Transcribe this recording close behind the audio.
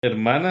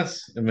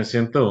Hermanas, me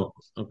siento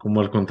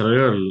como al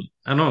contrario,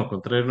 no, al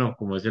contrario no,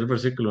 como decía el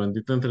versículo,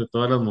 bendito entre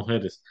todas las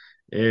mujeres.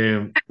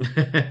 Eh,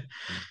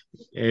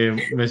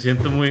 Me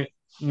siento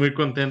muy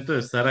contento de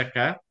estar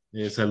acá.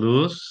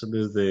 Saludos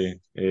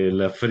desde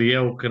la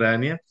fría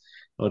Ucrania.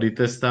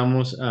 Ahorita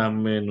estamos a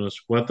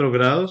 -4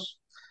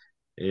 grados.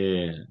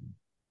 Eh,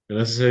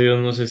 Gracias a Dios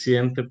no se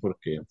siente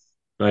porque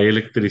no hay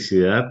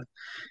electricidad.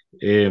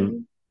 Eh,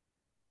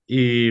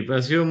 y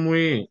ha sido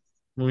muy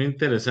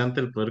interesante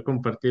el poder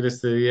compartir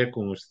este día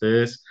con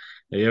ustedes.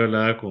 Ella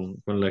hablaba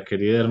con la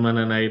querida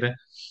hermana Naira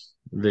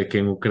de que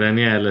en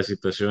Ucrania la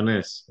situación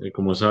es,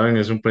 como saben,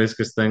 es un país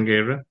que está en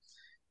guerra.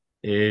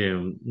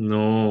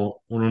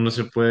 No, uno no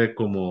se puede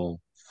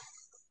como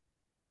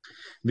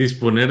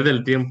disponer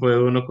del tiempo de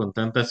uno con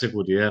tanta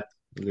seguridad.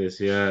 Le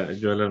decía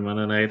yo a la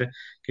hermana Naira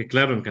que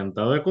claro,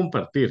 encantado de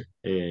compartir,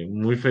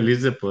 muy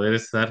feliz de poder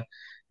estar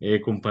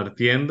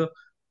compartiendo,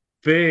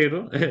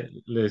 pero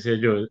le decía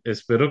yo,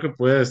 espero que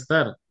pueda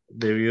estar,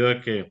 debido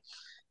a que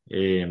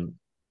eh,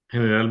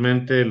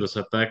 generalmente los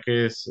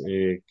ataques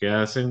que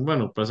hacen,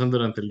 bueno, pasan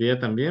durante el día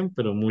también,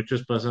 pero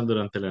muchos pasan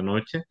durante la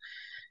noche.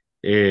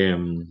 eh,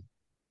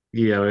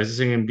 y a veces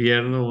en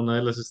invierno una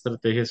de las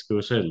estrategias que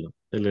usa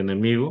el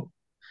enemigo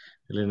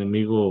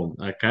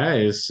acá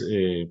es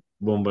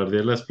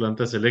bombardear las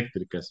plantas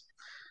eléctricas.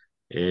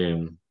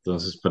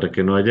 Entonces, para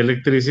que no haya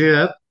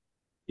electricidad,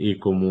 y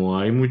como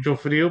hay mucho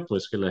frío,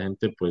 pues que la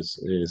gente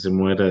pues se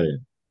muera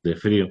de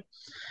frío.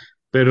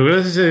 Pero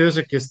gracias a Dios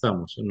aquí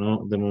estamos.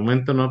 No, de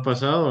momento no ha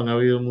pasado, han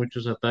habido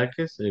muchos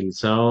ataques. El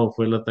sábado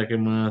fue el ataque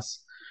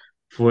más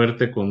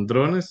fuerte con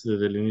drones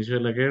desde el inicio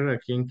de la guerra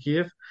aquí en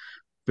Kiev,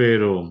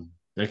 pero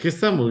aquí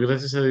estamos,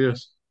 gracias a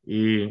Dios.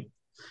 Y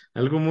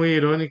algo muy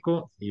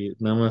irónico, y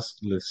nada más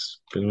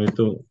les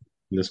permito,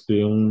 les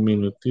pido un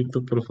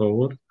minutito, por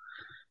favor,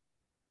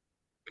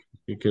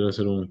 y quiero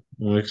hacer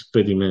un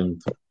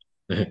experimento.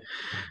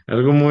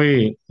 Algo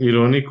muy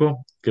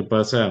irónico que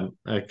pasa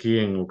aquí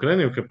en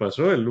Ucrania, o que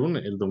pasó el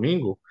lunes, el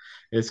domingo,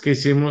 es que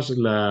hicimos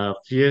la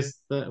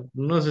fiesta,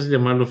 no sé si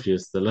llamarlo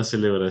fiesta, la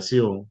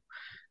celebración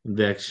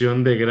de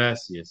acción de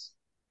gracias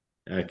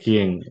aquí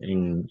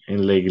en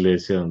la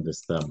iglesia donde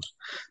estamos.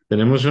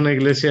 Tenemos una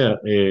iglesia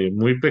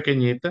muy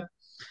pequeñita,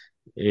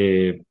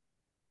 eh,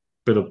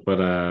 pero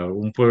para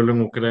un pueblo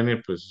en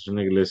Ucrania, pues es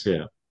una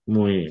iglesia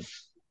muy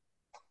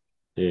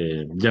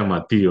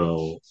llamativa,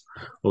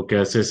 o que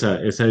hace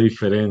esa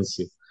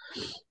diferencia.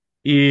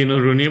 Y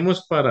nos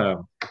reunimos para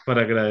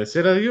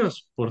agradecer a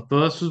Dios por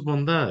todas sus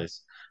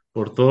bondades,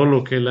 por todo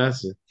lo que Él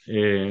hace.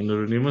 Nos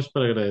reunimos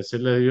para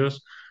agradecerle a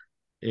Dios,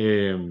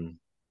 eh,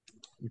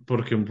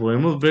 porque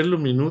podemos verlo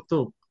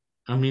minuto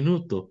a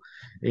minuto.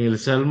 En el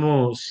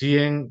Salmo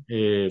 100,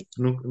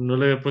 no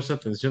le había puesto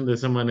atención de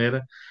esa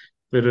manera,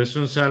 pero es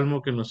un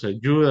salmo que nos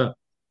ayuda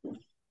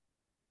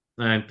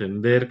a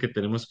entender que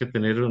tenemos que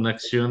tener una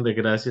acción de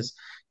gracias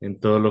en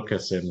todo lo que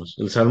hacemos.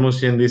 El Salmo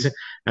 100 dice: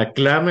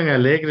 aclamen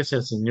alegres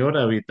al Señor,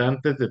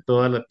 habitantes de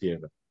toda la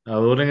tierra.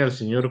 Adoren al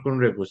Señor con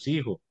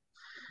regocijo.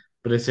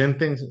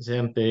 Preséntense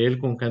ante Él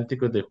con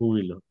cánticos de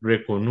júbilo.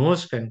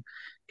 Reconozcan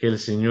que el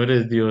Señor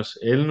es Dios.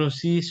 Él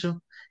nos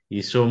hizo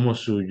y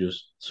somos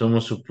suyos.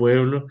 Somos su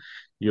pueblo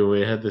y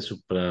ovejas de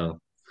su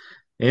prado.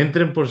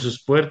 Entren por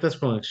sus puertas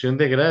con acción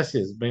de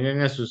gracias,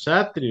 vengan a sus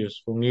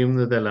atrios con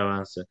himnos de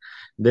alabanza.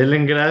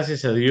 Denle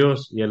gracias a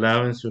Dios y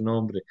alaben su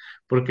nombre,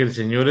 porque el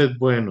Señor es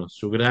bueno,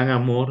 su gran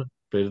amor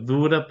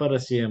perdura para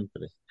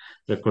siempre.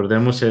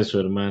 Recordemos eso,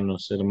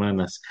 hermanos,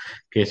 hermanas,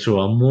 que su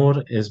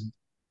amor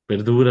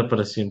perdura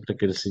para siempre,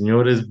 que el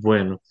Señor es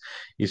bueno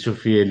y su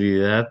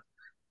fidelidad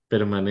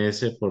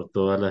permanece por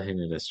todas las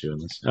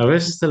generaciones. A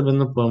veces tal vez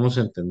no podamos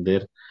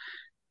entender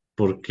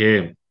por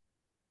qué.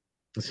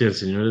 Si el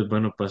Señor es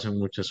bueno, pasan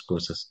muchas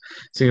cosas.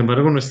 Sin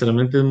embargo, nuestra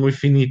mente es muy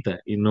finita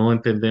y no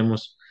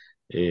entendemos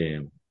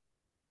eh,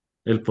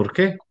 el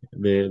porqué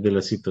de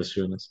las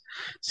situaciones.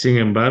 Sin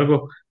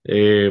embargo,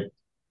 era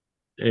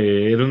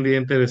un día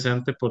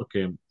interesante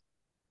porque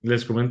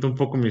les comento un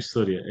poco mi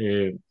historia.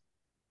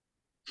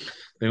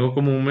 Tengo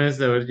como un mes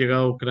de haber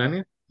llegado a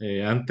Ucrania.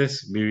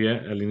 Antes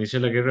vivía, al inicio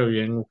de la guerra,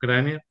 vivía en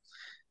Ucrania.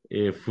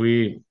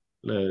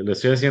 La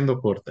estoy haciendo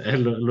corta,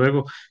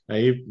 luego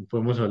ahí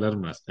podemos hablar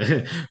más,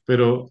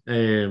 pero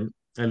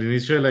al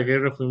inicio de la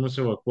guerra fuimos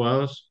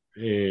evacuados,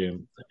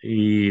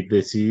 y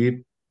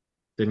decidí,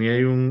 tenía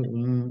ahí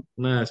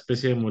una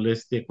especie de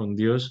molestia con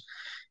Dios,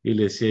 y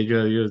le decía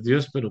yo a Dios: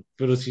 Dios,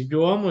 pero si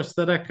yo amo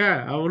estar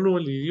acá, hablo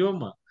el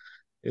idioma,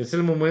 es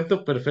el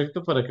momento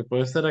perfecto para que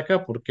pueda estar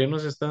acá, ¿por qué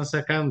nos están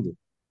sacando?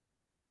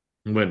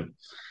 Bueno,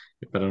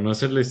 para no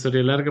hacer la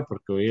historia larga,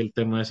 porque hoy el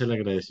tema es el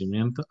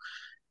agradecimiento.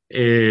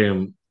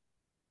 eh,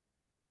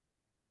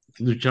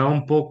 Luchaba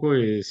un poco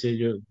y decía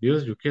yo: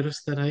 Dios, yo quiero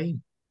estar ahí,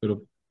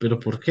 pero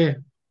 ¿por qué?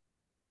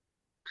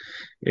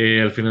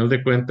 Al final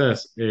de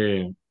cuentas,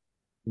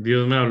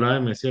 Dios me hablaba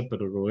y me decía: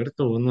 pero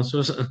Roberto, vos no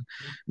sos,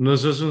 no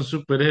sos un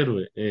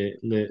superhéroe.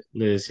 Le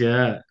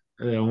decía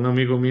a un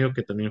amigo mío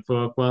que también fue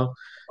evacuado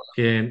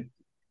que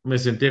me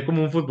sentía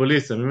como un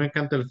futbolista, a mí me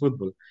encanta el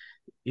fútbol,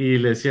 y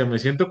le decía: me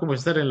siento como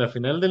estar en la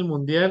final del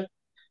mundial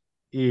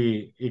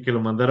y que lo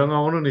mandaron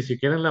a uno ni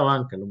siquiera en la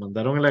banca, lo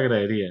mandaron en la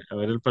gradería a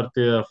ver el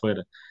partido de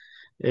afuera.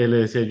 Le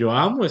decía, yo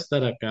amo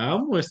estar acá,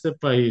 amo este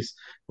país,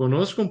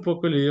 conozco un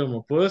poco el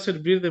idioma, puedo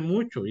servir de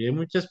mucho y hay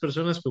muchas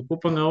personas que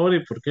ocupan ahora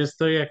y por qué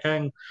estoy acá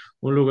en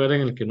un lugar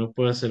en el que no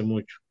puedo hacer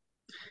mucho.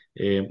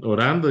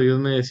 Orando, Dios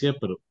me decía,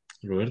 pero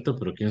Roberto,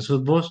 pero ¿quién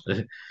sos vos?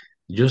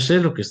 Yo sé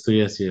lo que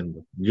estoy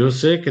haciendo, yo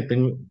sé que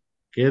tengo,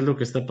 qué es lo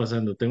que está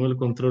pasando, tengo el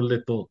control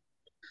de todo.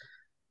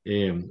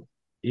 Eh,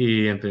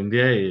 y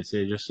entendía y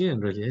decía, yo sí,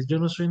 en realidad yo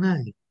no soy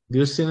nadie.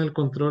 Dios tiene el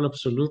control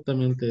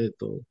absolutamente de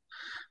todo,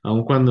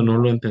 aun cuando no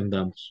lo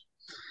entendamos.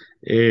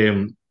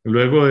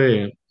 Luego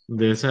de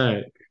esa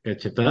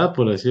cachetada,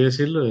 por así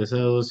decirlo, de esa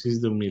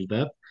dosis de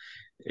humildad,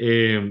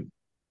 eh,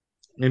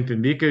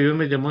 entendí que Dios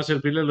me llamó a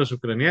servirle a los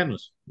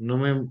ucranianos, no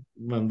me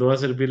mandó a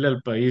servirle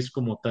al país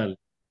como tal.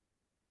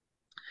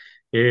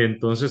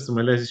 Entonces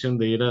tomé la decisión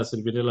de ir a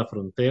servir a la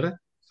frontera,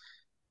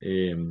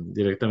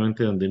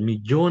 directamente donde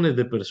millones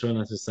de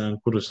personas estaban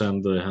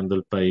cruzando, dejando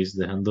el país,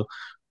 dejando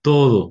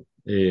todo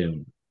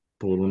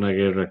por una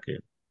guerra que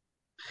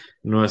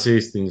no hace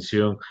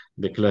distinción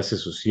de clase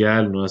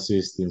social, no hace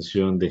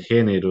distinción de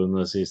género, no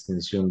hace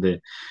distinción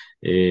de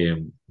eh,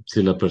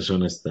 si la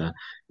persona está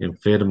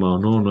enferma o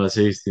no, no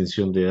hace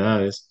distinción de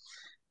edades.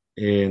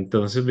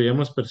 Entonces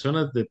veíamos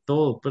personas de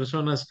todo,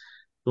 personas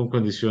con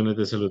condiciones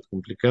de salud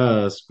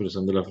complicadas,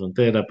 cruzando la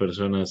frontera,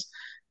 personas,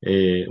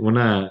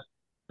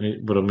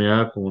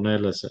 bromeaba con una de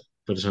las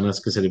personas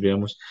que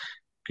servíamos,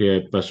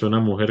 que pasó una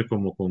mujer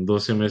como con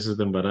 12 meses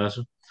de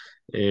embarazo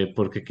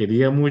porque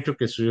quería mucho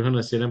que su hijo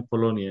naciera en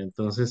Polonia.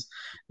 Entonces,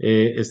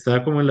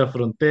 estaba como en la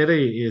frontera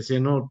y decía,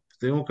 no,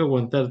 tengo que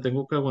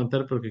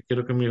aguantar porque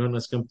quiero que mi hijo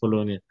nazca en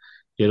Polonia,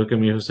 quiero que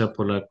mi hijo sea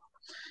polaco.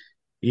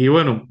 Y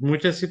bueno,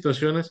 muchas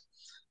situaciones.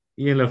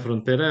 Y en la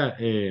frontera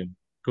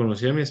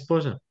conocí a mi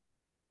esposa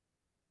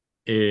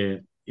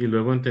y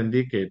luego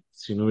entendí que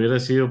si no hubiera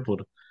sido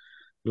por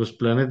los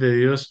planes de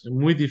Dios,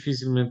 muy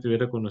difícilmente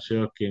hubiera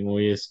conocido a quien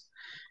hoy es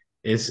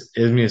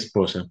mi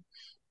esposa.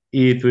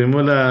 Y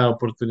tuvimos la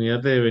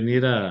oportunidad de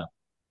venir a,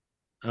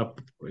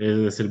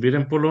 de servir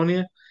en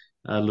Polonia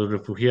a los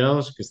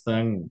refugiados que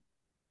están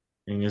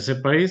en ese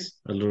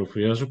país, a los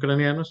refugiados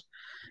ucranianos,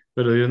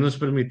 pero Dios nos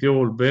permitió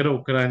volver a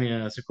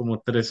Ucrania hace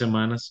como 3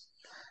 semanas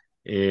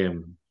eh,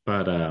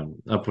 para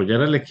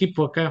apoyar al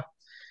equipo acá.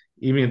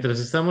 Y mientras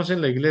estamos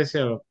en la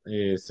iglesia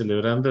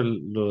celebrando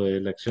lo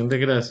de la acción de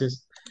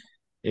gracias,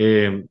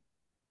 eh,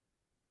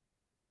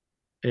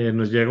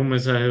 nos llega un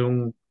mensaje de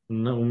un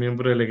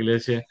miembro de la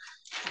iglesia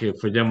que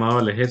fue llamado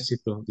al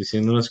ejército,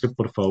 diciéndonos que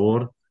por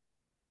favor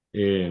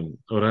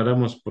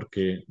oráramos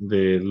porque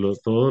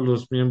todos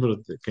los miembros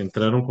que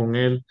entraron con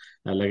él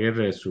a la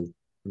guerra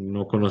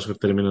no conozco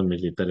términos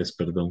militares,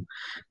 perdón,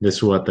 de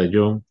su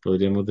batallón,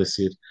 podríamos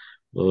decir,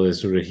 o de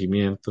su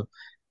regimiento,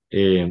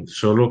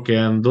 solo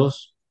quedan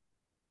dos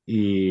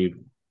y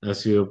ha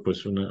sido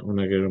pues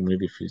una guerra muy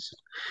difícil.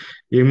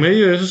 Y en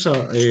medio de esos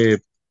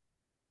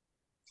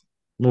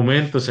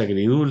momentos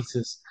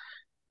agridulces,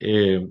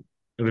 eh,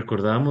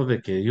 recordábamos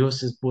de que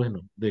Dios es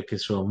bueno, de que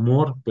su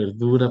amor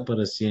perdura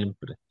para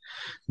siempre,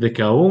 de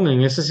que aún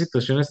en esas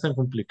situaciones tan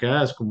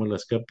complicadas como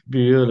las que ha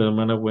vivido la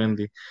hermana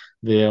Wendy,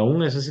 de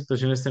aún esas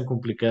situaciones tan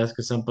complicadas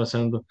que están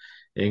pasando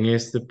en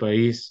este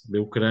país de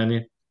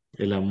Ucrania,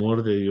 el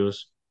amor de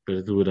Dios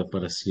perdura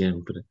para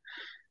siempre.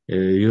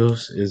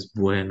 Dios es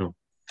bueno.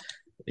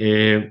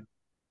 Eh,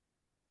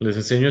 Les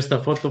enseño esta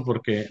foto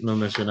porque nos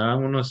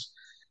mencionaban unos...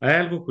 Hay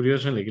algo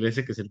curioso en la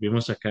iglesia que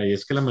servimos acá y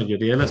es que la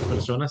mayoría de las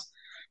personas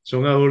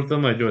son adultos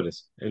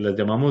mayores, las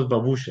llamamos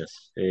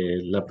babushas.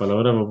 La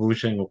palabra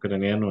babusha en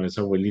ucraniano es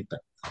abuelita.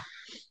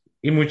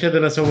 Y muchas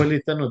de las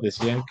abuelitas nos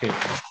decían que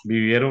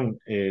vivieron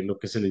lo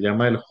que se le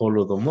llama el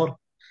Holodomor,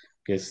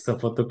 que es esta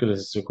foto que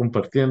les estoy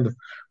compartiendo.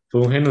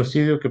 Fue un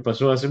genocidio que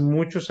pasó hace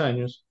muchos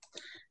años,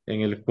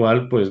 en el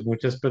cual pues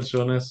muchas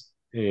personas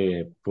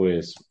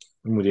pues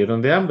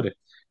murieron de hambre.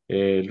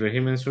 El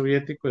régimen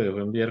soviético dejó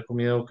enviar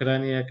comida a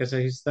Ucrania y a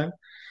Kazajistán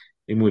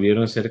y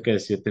murieron cerca de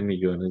 7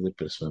 millones de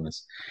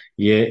personas.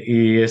 Y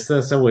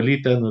estas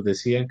abuelitas nos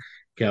decían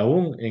que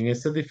aún en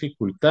estas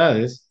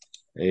dificultades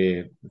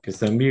que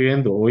están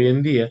viviendo hoy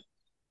en día,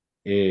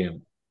 eh,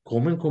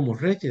 comen como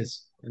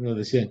reyes, nos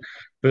decían.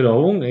 Pero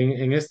aún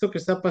en esto que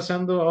está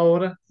pasando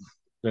ahora,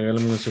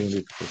 regálame un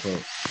segundito, por favor.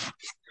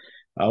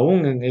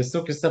 Aún en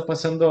esto que está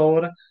pasando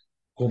ahora,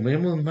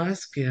 comemos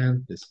más que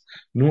antes.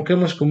 Nunca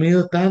hemos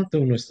comido tanto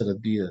en nuestras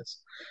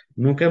vidas.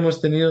 Nunca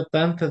hemos tenido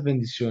tantas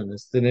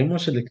bendiciones.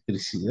 Tenemos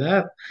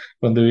electricidad.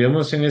 Cuando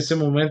vivíamos en ese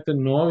momento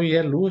no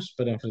había luz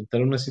para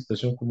enfrentar una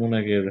situación como una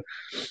guerra.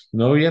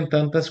 No habían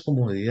tantas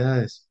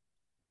comodidades.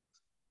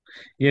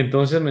 Y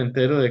entonces me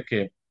entero de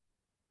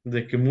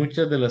que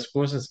muchas de las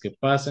cosas que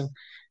pasan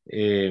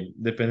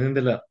dependen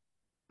de la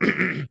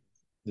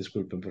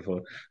disculpen, por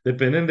favor,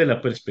 dependen de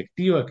la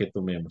perspectiva que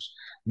tomemos,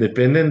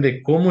 dependen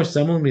de cómo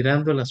estamos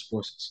mirando las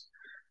cosas.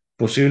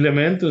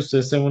 Posiblemente usted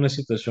esté en una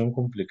situación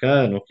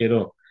complicada, no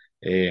quiero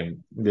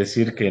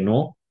decir que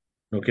no,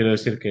 no quiero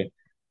decir que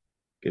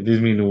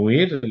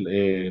disminuir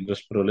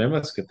los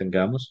problemas que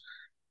tengamos,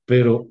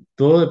 pero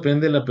todo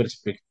depende de la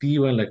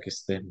perspectiva en la que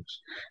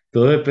estemos.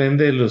 Todo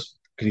depende de los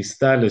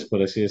cristales,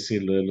 por así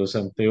decirlo, de los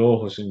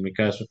anteojos, en mi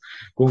caso,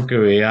 con que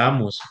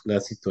veamos la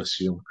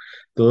situación.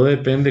 Todo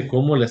depende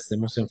cómo la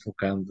estemos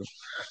enfocando.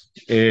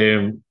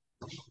 Eh,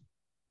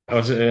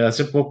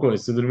 hace poco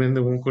estoy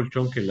durmiendo en un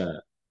colchón que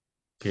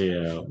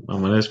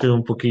amanezco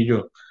un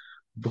poquillo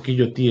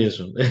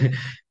tieso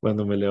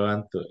cuando me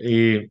levanto.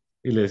 Y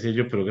le decía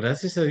yo, pero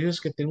gracias a Dios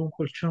que tengo un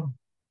colchón.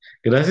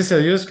 Gracias a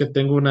Dios que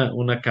tengo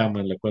una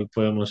cama en la cual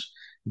podemos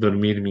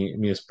dormir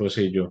mi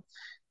esposa y yo.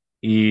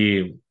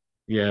 Y,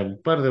 y a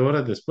un par de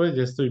horas después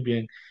ya estoy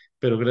bien.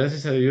 Pero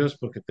gracias a Dios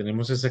porque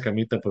tenemos esa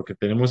camita, porque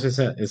tenemos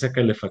esa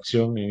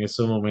calefacción en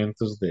estos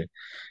momentos de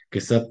que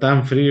está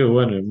tan frío.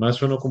 Bueno, y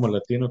más uno como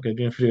latino que es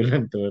bien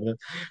friolento, ¿verdad?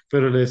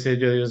 Pero le decía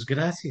yo a Dios,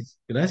 gracias,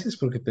 gracias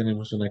porque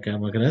tenemos una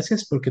cama,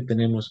 gracias porque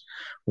tenemos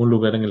un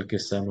lugar en el que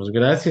estamos,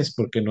 gracias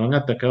porque no han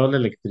atacado la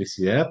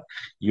electricidad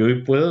y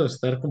hoy puedo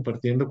estar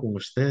compartiendo con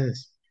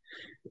ustedes.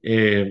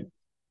 Eh,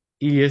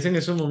 y es en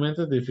esos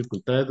momentos de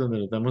dificultades donde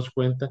nos damos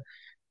cuenta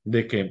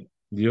de que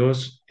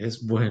Dios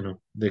es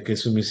bueno, de que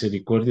su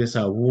misericordia es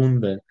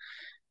abunda.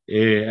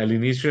 Al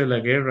inicio de la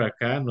guerra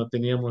acá no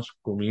teníamos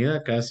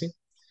comida casi.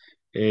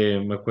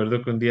 Me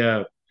acuerdo que un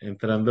día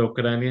entrando a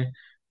Ucrania,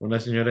 una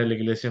señora de la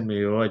iglesia me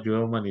dio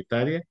ayuda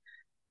humanitaria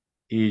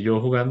y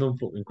yo jugando,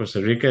 en Costa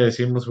Rica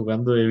decimos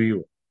jugando de vivo,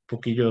 un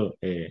poquillo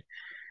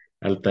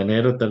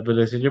altanero, tal vez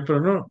le decía yo,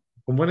 pero no,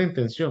 con buena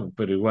intención,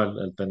 pero igual,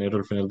 altanero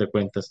al final de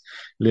cuentas,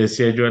 le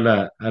decía yo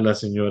a la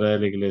señora de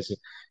la iglesia,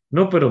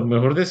 no, pero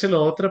mejor déselo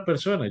a otra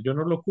persona, yo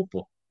no lo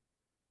ocupo.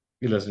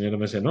 Y la señora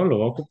me dice, no, lo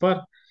va a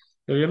ocupar.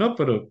 Le digo, no,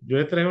 pero yo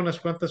le traje unas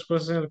cuantas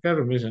cosas en el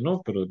carro. Me dice,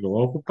 no, pero lo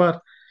va a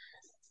ocupar.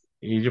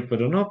 Y yo,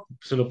 pero no,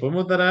 se lo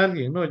podemos dar a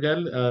alguien, no, ya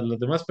a las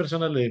demás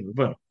personas le digo,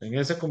 bueno, en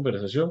esa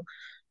conversación,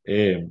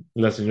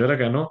 la señora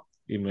ganó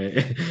y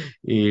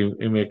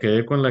me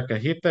quedé con la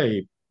cajita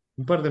y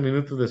un par de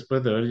minutos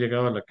después de haber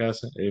llegado a la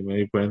casa, me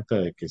di cuenta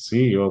de que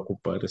sí iba a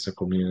ocupar esa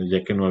comida,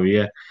 ya que no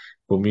había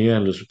comida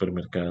en los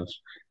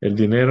supermercados. El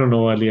dinero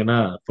no valía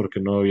nada porque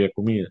no había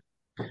comida,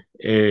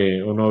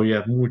 o no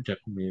había mucha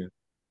comida.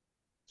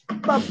 Y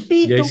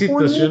Papito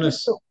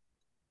bonito.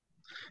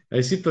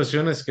 hay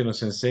situaciones que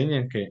nos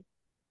enseñan que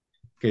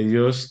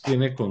Dios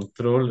tiene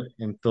control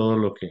en todo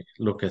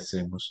lo que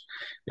hacemos.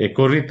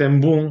 Corrie ten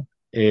Boom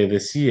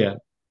decía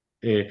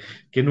eh,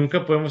 que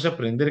nunca podemos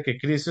aprender que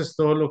Cristo es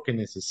todo lo que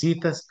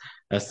necesitas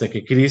hasta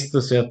que Cristo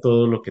sea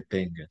todo lo que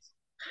tengas.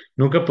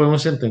 Nunca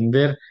podemos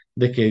entender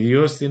de que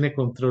Dios tiene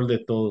control de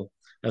todo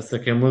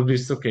hasta que hemos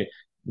visto que,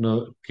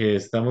 no, que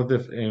estamos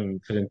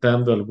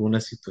enfrentando alguna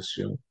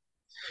situación.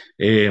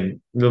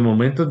 Los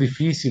momentos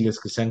difíciles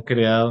que se han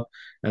creado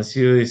han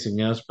sido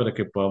diseñados para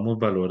que podamos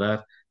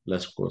valorar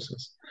las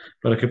cosas,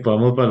 para que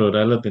podamos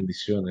valorar las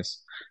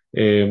bendiciones.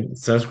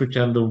 Estaba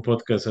escuchando un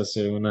podcast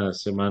hace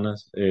unas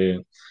semanas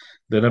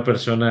de una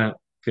persona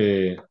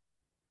que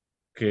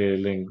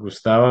le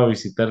gustaba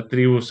visitar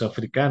tribus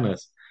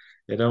africanas,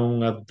 era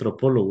un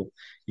antropólogo,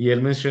 y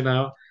él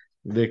mencionaba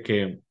de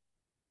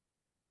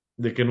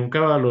de que nunca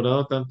ha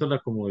valorado tanto la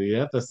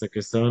comodidad hasta que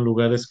estaba en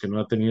lugares que no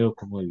ha tenido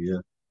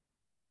comodidad.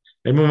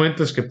 Hay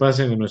momentos que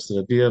pasan en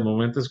nuestras vidas,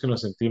 momentos que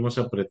nos sentimos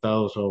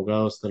apretados o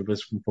ahogados, tal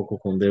vez un poco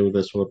con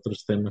deudas u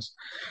otros temas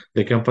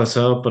de que han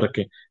pasado para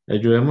que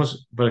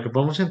ayudemos, para que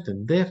podamos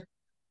entender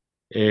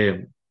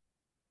eh,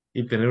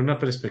 y tener una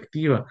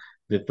perspectiva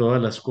de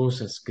todas las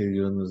cosas que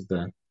Dios nos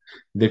da,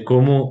 de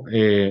cómo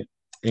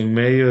en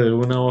medio de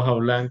una hoja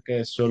blanca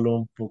es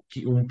solo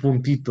un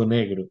puntito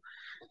negro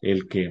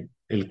el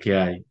que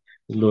hay.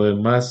 Lo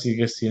demás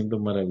sigue siendo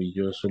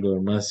maravilloso, lo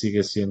demás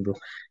sigue siendo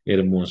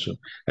hermoso.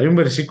 Hay un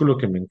versículo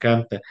que me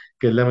encanta,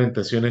 que es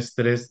Lamentaciones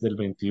 3 del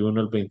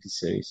 21 al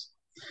 26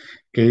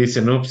 que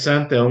dice, no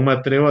obstante, aún me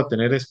atrevo a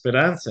tener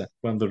esperanza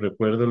cuando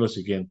recuerdo lo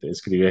siguiente,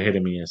 escribía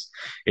Jeremías,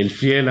 el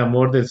fiel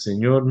amor del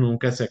Señor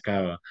nunca se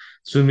acaba,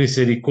 sus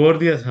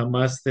misericordias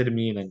jamás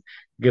terminan,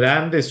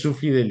 grande es su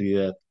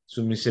fidelidad.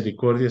 Sus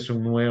misericordias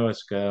son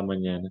nuevas cada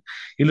mañana.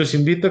 Y los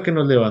invito a que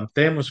nos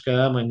levantemos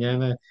cada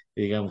mañana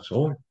y digamos,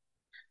 oh,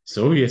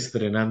 estoy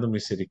estrenando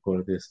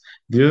misericordias.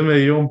 Dios me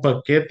dio un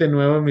paquete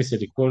nuevo de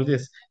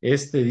misericordias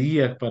este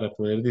día para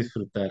poder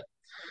disfrutar.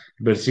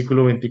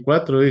 Versículo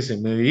 24 dice,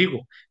 me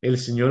digo, el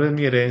Señor es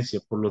mi herencia,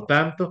 por lo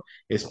tanto,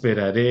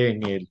 esperaré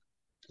en Él.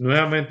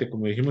 Nuevamente,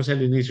 como dijimos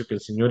al inicio, que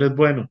el Señor es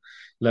bueno.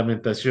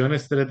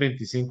 Lamentaciones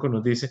 3:25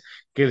 nos dice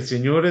que el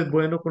Señor es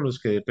bueno con los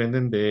que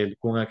dependen de Él,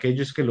 con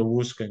aquellos que lo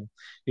buscan.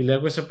 Y le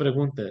hago esa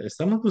pregunta,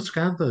 ¿estamos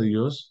buscando a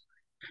Dios?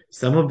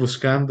 ¿Estamos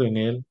buscando en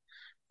Él?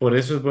 Por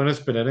eso es bueno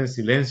esperar en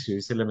silencio,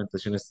 dice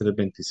Lamentaciones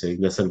 3:26.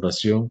 La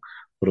salvación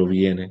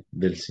proviene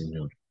del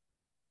Señor.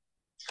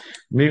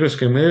 Amigos,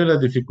 que en medio de las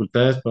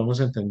dificultades podemos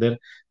entender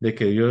de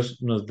que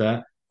Dios nos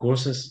da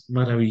cosas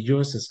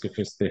maravillosas que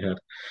festejar.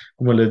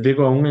 Como les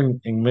digo, aún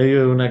en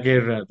medio de una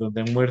guerra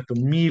donde han muerto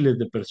miles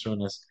de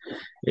personas,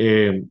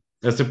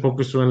 hace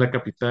poco estuve en la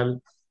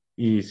capital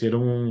y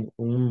hicieron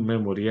un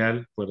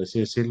memorial, por así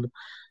decirlo,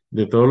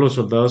 de todos los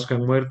soldados que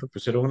han muerto,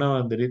 pusieron una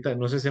banderita,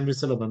 no sé si han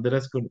visto las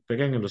banderas que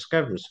pegan en los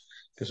carros,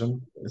 que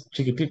son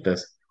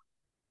chiquititas,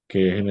 que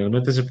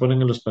generalmente se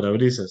ponen en los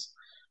parabrisas.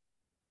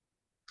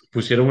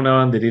 Pusieron una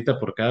banderita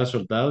por cada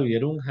soldado y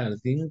era un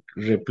jardín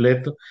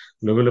repleto.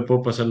 Luego le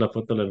puedo pasar la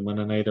foto a la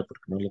hermana Naira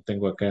porque no lo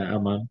tengo acá a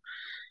mano.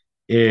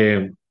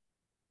 Eh,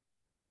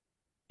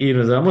 y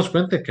nos damos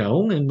cuenta que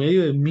aún en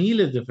medio de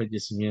miles de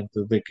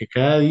fallecimientos, de que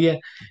cada día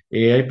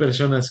hay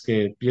personas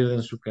que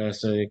pierden su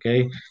casa, de que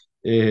hay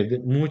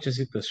muchas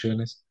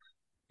situaciones,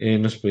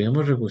 nos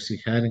podíamos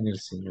regocijar en el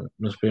Señor,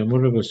 nos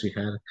podíamos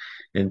regocijar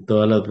en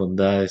todas las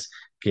bondades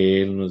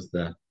que Él nos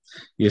da.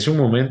 Y es un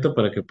momento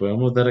para que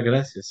podamos dar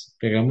gracias,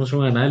 que hagamos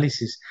un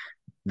análisis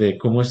de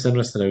cómo está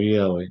nuestra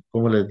vida hoy.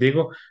 Como les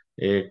digo,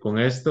 con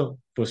esto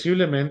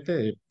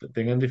posiblemente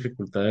tengan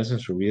dificultades en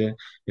su vida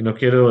y no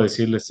quiero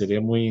decirles,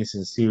 sería muy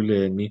insensible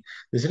de mí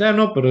decir, ah,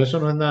 no, pero eso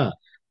no es nada,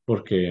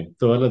 porque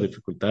todas las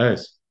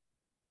dificultades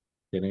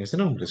tienen ese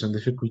nombre, son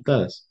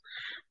dificultades,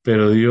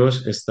 pero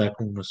Dios está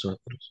con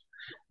nosotros,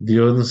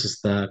 Dios nos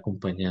está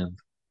acompañando.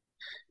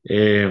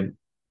 Eh,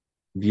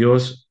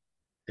 Dios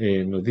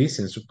nos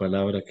dice en su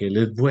palabra que Él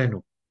es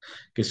bueno,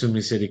 que sus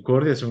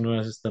misericordias son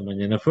nuevas esta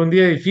mañana. Fue un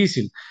día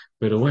difícil,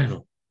 pero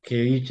bueno, qué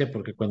dicha,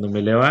 porque cuando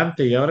me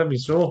levante y abra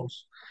mis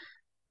ojos,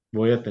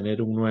 voy a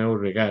tener un nuevo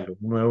regalo,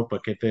 un nuevo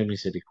paquete de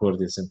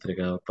misericordias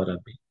entregado para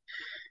mí.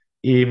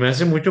 Y me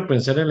hace mucho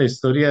pensar en la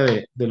historia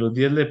de los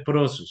 10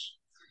 leprosos,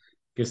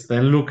 que está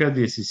en Lucas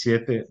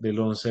 17, del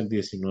 11 al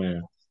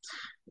 19.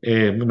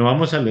 No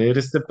vamos a leer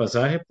este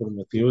pasaje por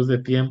motivos de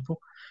tiempo,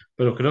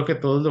 pero creo que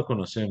todos lo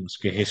conocemos,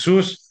 que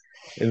Jesús,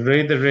 el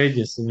Rey de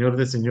Reyes, Señor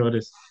de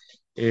Señores,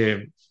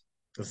 eh,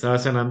 estaba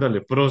sanando a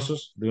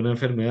leprosos de una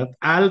enfermedad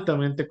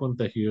altamente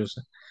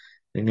contagiosa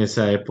en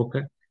esa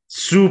época,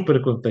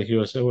 súper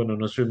contagiosa. Bueno,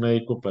 no soy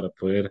médico para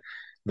poder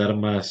dar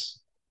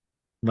más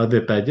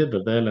detalles,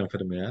 ¿verdad?, de la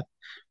enfermedad,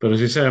 pero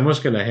sí sabemos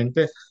que la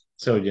gente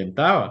se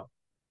ahuyentaba,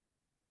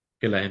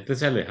 que la gente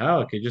se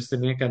alejaba, que ellos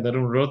tenían que andar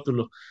un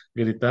rótulo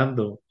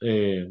gritando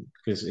que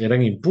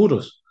eran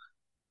impuros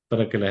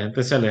para que la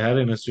gente se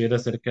alejara y no estuviera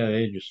cerca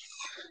de ellos.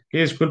 Y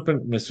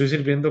disculpen, me estoy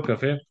sirviendo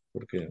café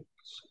porque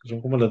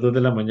son como las 2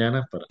 de la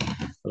mañana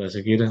para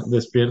seguir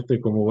despierto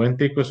y como buen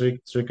tico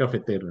soy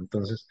cafetero,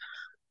 entonces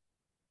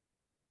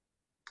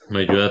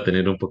me ayuda a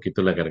tener un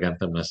poquito la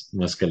garganta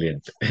más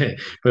caliente.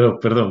 Pero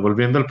perdón,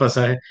 volviendo al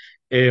pasaje,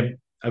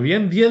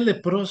 habían 10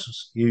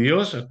 leprosos y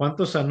Dios, ¿a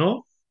cuántos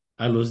sanó?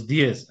 A los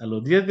 10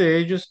 de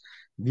ellos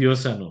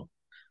Dios sanó.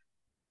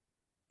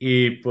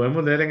 Y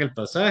podemos leer en el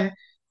pasaje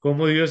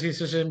cómo Dios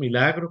hizo ese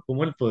milagro,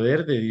 cómo el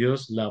poder de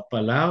Dios, la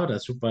palabra,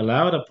 su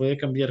palabra puede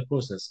cambiar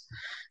cosas.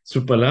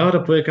 Su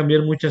palabra puede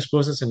cambiar muchas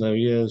cosas en la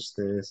vida de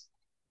ustedes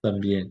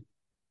también.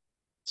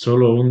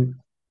 Solo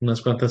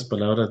unas cuantas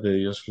palabras de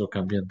Dios lo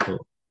cambian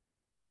todo.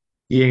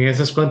 Y en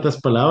esas cuantas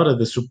palabras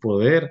de su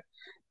poder,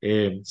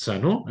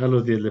 sanó a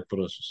los 10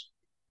 leprosos.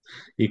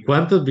 ¿Y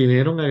cuántos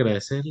vinieron a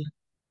agradecerle?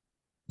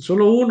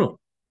 Solo uno.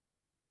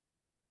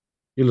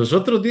 ¿Y los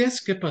otros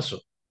 10 qué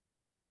pasó?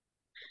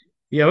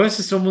 Y a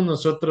veces somos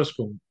nosotros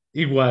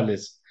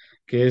iguales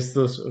que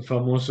estos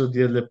famosos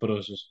 10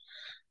 leprosos,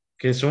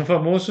 que son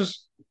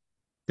famosos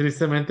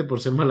tristemente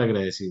por ser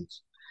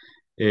malagradecidos.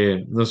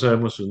 No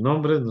sabemos sus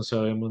nombres, no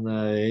sabemos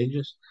nada de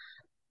ellos,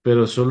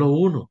 pero solo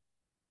uno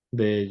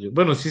de ellos.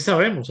 Bueno, sí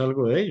sabemos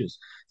algo de ellos.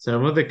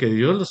 Sabemos de que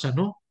Dios los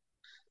sanó,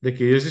 de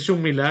que Dios hizo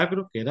un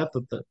milagro que era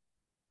total,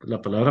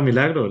 la palabra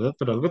milagro, ¿verdad?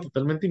 Pero algo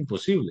totalmente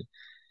imposible.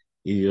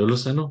 Y Dios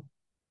los sanó.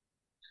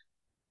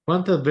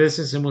 ¿Cuántas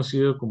veces hemos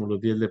sido como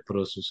los 10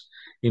 leprosos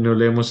y no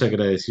le hemos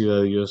agradecido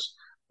a Dios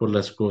por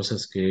las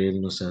cosas que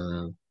Él nos ha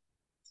dado?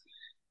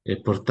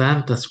 Por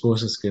tantas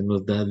cosas que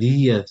nos da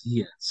día a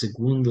día,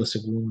 segundo a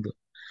segundo.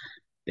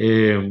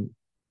 Eh,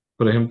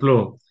 por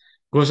ejemplo,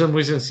 cosas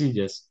muy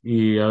sencillas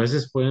y a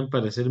veces pueden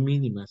parecer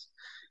mínimas,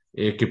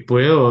 que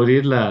puedo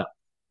abrir la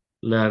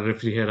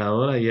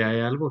refrigeradora y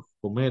hay algo que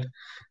comer.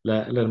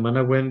 La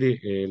hermana Wendy,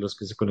 los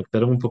que se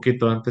conectaron un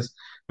poquito antes,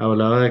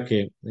 hablaba de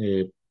que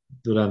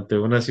durante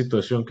una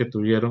situación que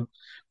tuvieron,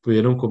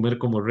 pudieron comer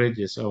como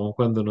reyes, aun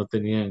cuando no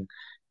tenían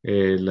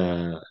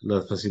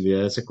las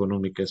facilidades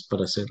económicas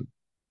para hacerlo.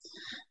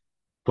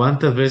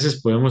 ¿Cuántas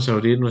veces podemos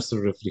abrir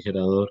nuestro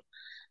refrigerador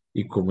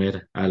y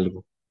comer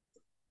algo?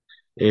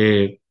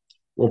 Eh,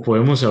 o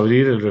podemos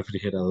abrir el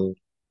refrigerador.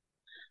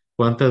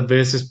 ¿Cuántas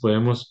veces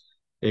podemos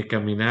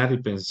caminar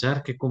y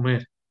pensar qué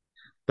comer?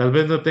 Tal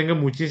vez no tenga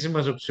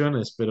muchísimas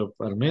opciones, pero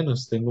al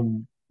menos tengo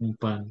un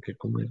pan que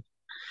comer.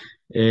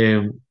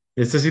 Eh,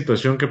 Esta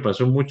situación que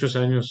pasó muchos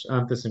años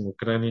antes en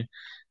Ucrania,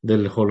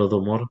 del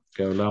Holodomor,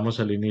 que hablábamos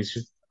al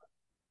inicio,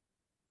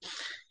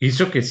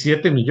 hizo que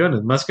 7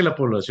 millones, más que la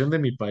población de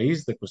mi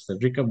país, de Costa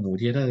Rica,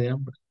 muriera de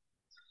hambre.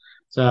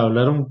 O sea,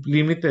 hablar un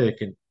límite de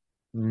que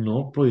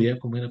no podía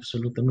comer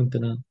absolutamente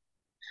nada.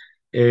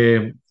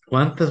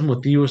 ¿Cuántos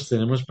motivos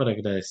tenemos para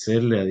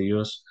agradecerle a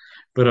Dios?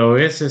 Pero a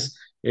veces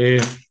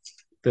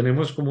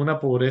tenemos como una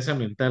pobreza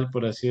mental,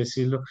 por así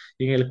decirlo,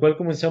 en el cual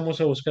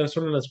comenzamos a buscar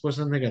solo las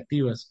cosas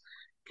negativas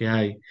que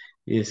hay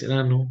y decir,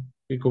 ah, no,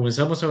 y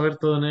comenzamos a ver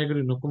todo negro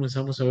y no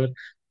comenzamos a ver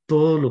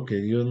todo lo que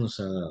Dios nos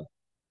ha dado.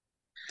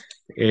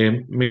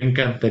 Me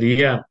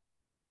encantaría,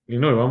 y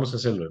no vamos a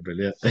hacerlo en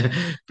realidad,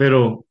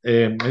 pero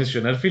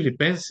mencionar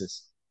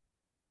Filipenses.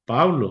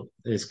 Pablo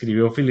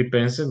escribió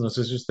Filipenses, no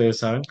sé si ustedes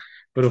saben,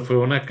 pero fue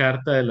una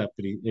carta de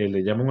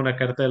le llaman una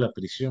carta de la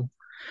prisión.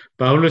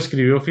 Pablo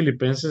escribió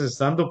Filipenses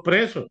estando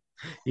preso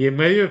y en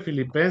medio de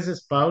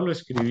Filipenses Pablo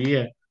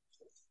escribía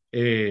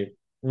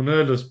una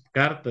de las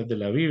cartas de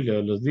la Biblia,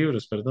 de los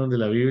libros, perdón, de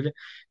la Biblia,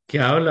 que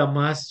habla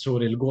más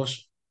sobre el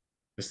gozo,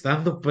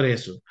 estando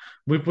preso,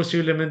 muy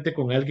posiblemente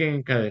con alguien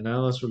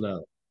encadenado a su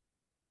lado,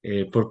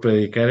 por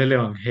predicar el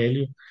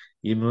Evangelio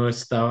y no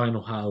estaba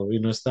enojado y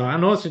no estaba,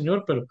 no,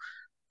 Señor,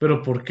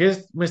 pero ¿por qué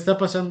me está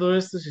pasando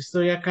esto si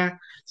estoy acá?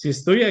 Si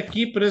estoy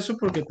aquí preso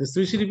porque te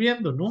estoy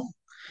sirviendo, no,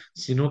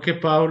 sino que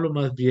Pablo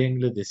más bien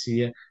les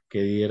decía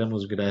que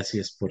diéramos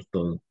gracias por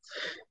todo.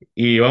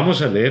 Y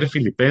vamos a leer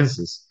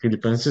Filipenses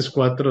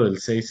 4 del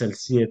 6 al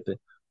 7,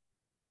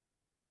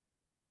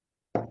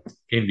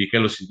 que indica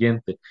lo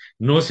siguiente: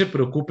 no se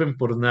preocupen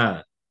por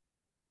nada,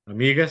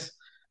 amigas,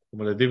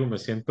 como les digo, me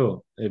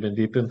siento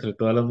bendito entre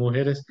todas las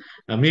mujeres.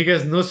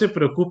 Amigas, no se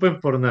preocupen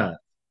por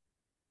nada.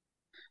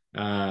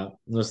 A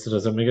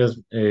nuestras amigas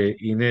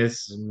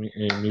Inés,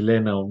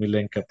 Milena o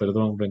Milenka,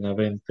 perdón,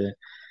 Benavente,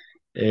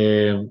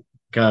 eh,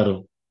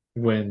 Caro,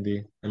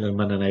 Wendy, la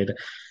hermana Naira.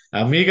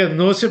 Amigas,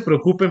 no se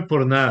preocupen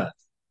por nada,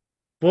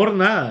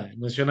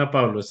 menciona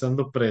Pablo,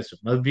 estando preso.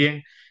 Más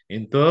bien,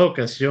 en toda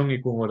ocasión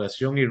y con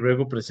oración y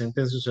ruego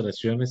presenten sus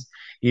oraciones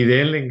y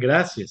denle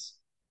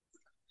gracias.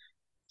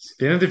 Si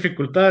tienen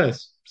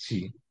dificultades,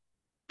 sí,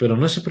 pero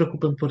no se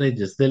preocupen por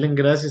ellas, denle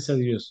gracias a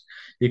Dios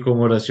y con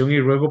oración y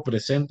ruego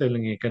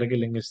preséntenle y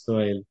cárguenle esto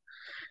a Él.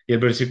 Y el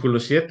versículo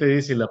 7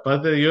 dice: la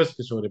paz de Dios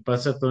que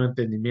sobrepasa todo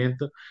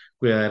entendimiento,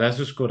 cuidará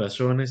sus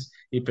corazones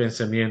y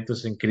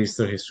pensamientos en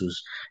Cristo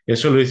Jesús.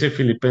 Eso lo dice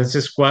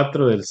Filipenses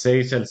 4 del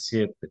 6 al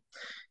 7.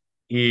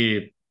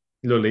 Y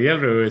lo leí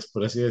al revés,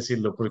 por así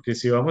decirlo, porque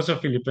si vamos a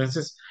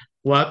Filipenses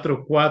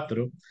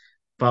 4:4,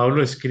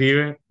 Pablo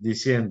escribe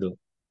diciendo: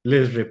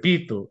 les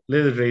repito,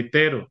 les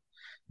reitero,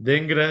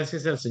 den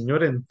gracias al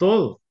Señor en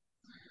todo.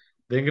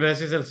 Den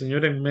gracias al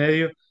Señor en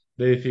medio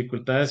de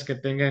dificultades que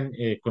tengan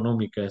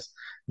económicas.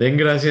 Den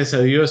gracias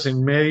a Dios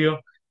en medio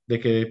de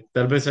que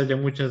tal vez haya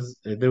muchas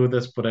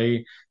deudas por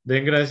ahí.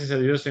 Den gracias a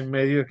Dios en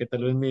medio de que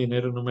tal vez mi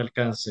dinero no me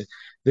alcance.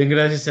 Den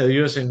gracias a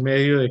Dios en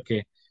medio de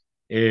que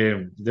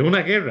de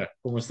una guerra,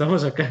 como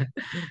estamos acá.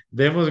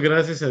 Demos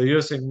gracias a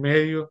Dios en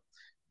medio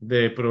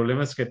de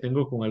problemas que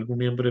tengo con algún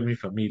miembro de mi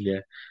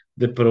familia,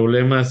 de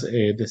problemas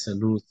de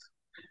salud,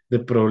 de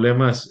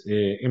problemas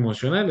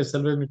emocionales.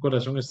 Tal vez mi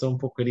corazón está un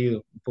poco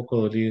herido, un poco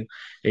dolido.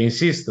 E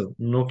insisto,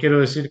 no quiero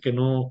decir que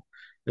no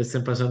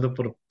estén pasando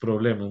por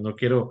problemas, no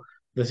quiero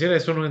decir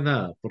eso no es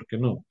nada, porque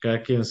no,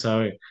 cada quien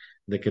sabe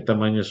de qué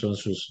tamaño son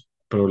sus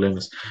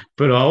problemas.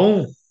 Pero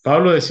aún,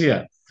 Pablo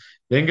decía,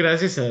 den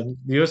gracias a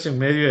Dios en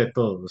medio de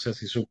todo. O sea,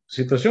 si su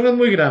situación es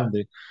muy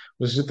grande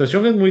o su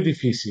situación es muy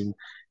difícil,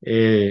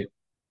 eh,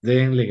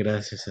 denle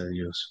gracias a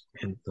Dios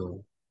en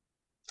todo.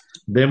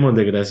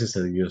 Démosle gracias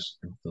a Dios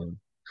en todo.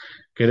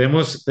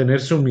 Queremos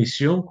tener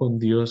sumisión con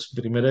Dios.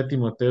 Primera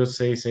Timoteo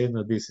 6:6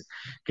 nos dice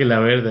que la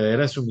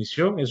verdadera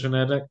sumisión es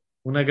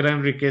una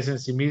gran riqueza en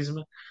sí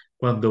misma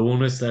cuando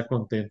uno está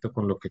contento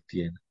con lo que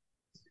tiene.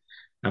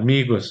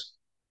 Amigos,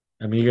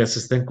 amigas,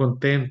 estén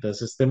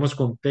contentas, estemos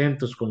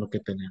contentos con lo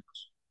que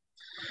tenemos.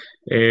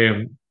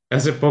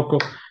 Hace poco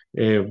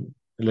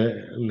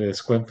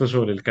les cuento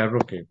sobre el carro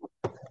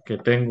que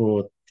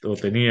tengo o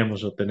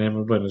teníamos o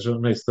tenemos. Bueno, eso es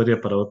una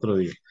historia para otro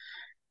día.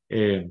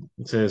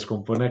 Se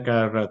descompone a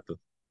cada rato.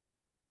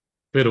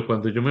 Pero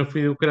cuando yo me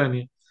fui de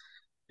Ucrania,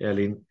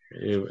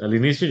 al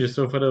inicio yo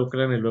estuve fuera de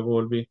Ucrania y luego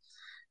volví.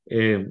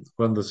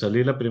 Cuando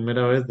salí la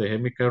primera vez dejé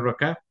mi carro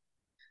acá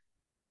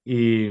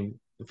y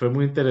fue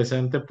muy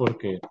interesante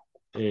porque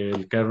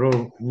el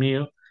carro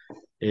mío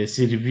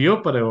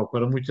sirvió para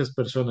evacuar a muchas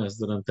personas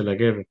durante la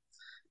guerra,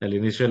 al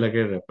inicio de la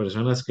guerra,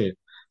 personas que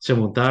se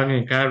montaban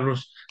en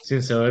carros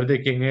sin saber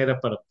de quién era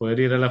para poder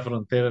ir a la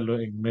frontera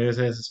en medio de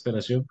esa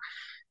desesperación.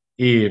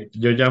 Y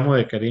yo llamo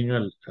de cariño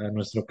a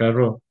nuestro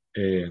carro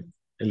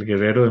el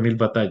Guerrero de Mil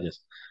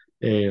Batallas.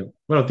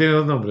 Bueno, tiene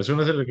dos nombres.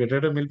 Uno es el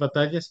Guerrero de Mil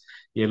Batallas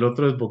y el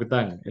otro es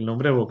Bogdán. El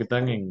nombre de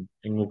Bogdán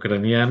en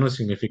ucraniano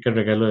significa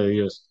regalo de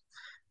Dios.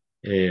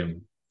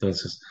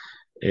 Entonces,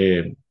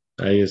 eh,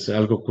 ahí es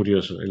algo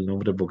curioso, el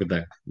nombre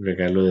Bogdán,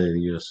 regalo de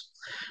Dios.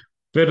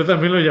 Pero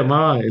también lo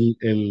llamaba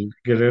el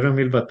Guerrero de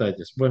Mil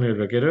Batallas. Bueno, el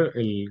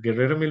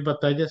Guerrero de Mil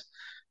Batallas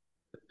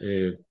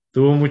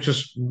tuvo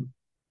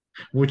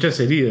muchas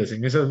heridas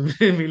en esas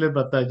miles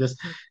batallas,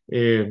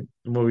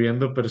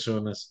 moviendo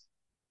personas.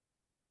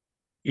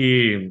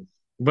 Y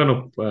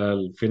bueno,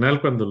 al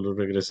final cuando lo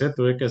regresé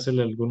tuve que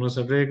hacerle algunos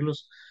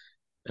arreglos.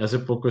 Hace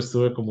poco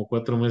estuve como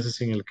 4 meses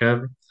en el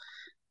carro,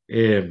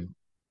 eh,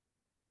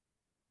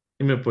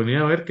 y me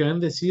ponía a ver qué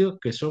bendecido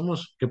que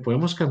somos, que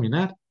podemos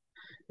caminar.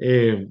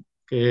 Eh,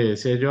 que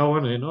decía yo,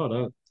 bueno, no,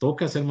 ahora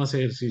toca hacer más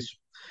ejercicio.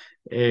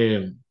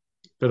 Eh,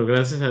 pero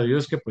gracias a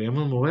Dios que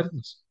podíamos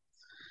movernos.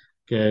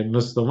 que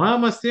nos tomaba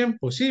más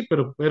tiempo, sí,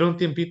 pero era un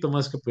tiempito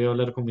más que podía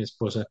hablar con mi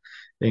esposa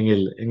en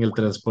el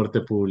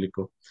transporte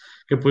público,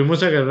 que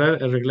pudimos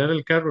arreglar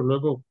el carro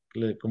luego,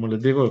 como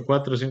les digo, de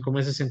 4 o 5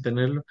 meses sin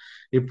tenerlo,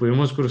 y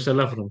pudimos cruzar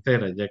la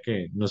frontera, ya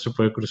que no se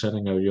puede cruzar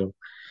en avión.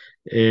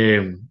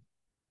 Eh,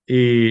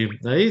 y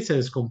ahí se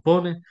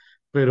descompone,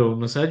 pero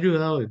nos ha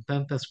ayudado en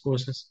tantas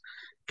cosas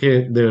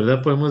que de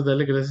verdad podemos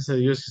darle gracias a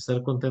Dios y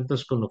estar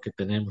contentos con lo que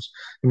tenemos.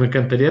 Me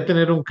encantaría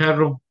tener un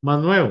carro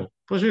más nuevo,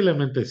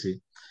 posiblemente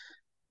sí.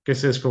 Que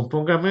se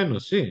descomponga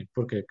menos, sí,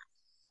 porque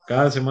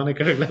cada semana hay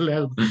que arreglarle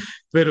algo.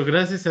 Pero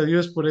gracias a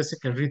Dios por ese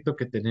carrito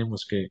que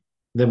tenemos, que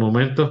de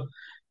momento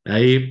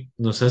ahí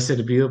nos ha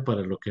servido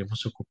para lo que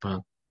hemos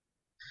ocupado.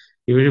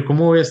 Y yo,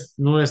 ¿cómo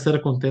no voy a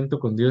estar contento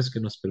con Dios que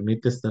nos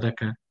permite estar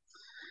acá?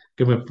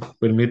 Que me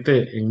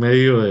permite en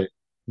medio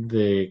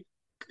de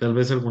tal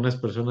vez algunas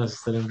personas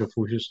estar en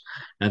refugios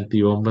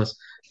antibombas,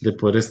 de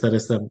poder estar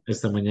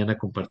esta mañana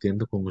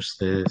compartiendo con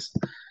ustedes.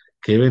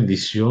 Qué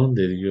bendición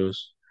de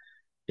Dios,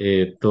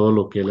 todo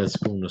lo que Él hace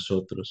con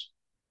nosotros.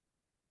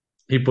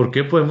 ¿Y por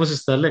qué podemos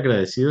estarle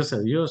agradecidos a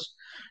Dios?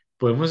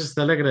 Podemos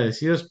estarle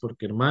agradecidos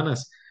porque,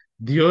 hermanas,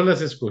 Dios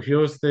las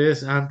escogió a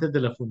ustedes antes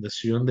de la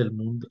fundación del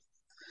mundo.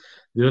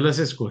 Dios las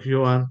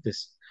escogió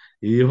antes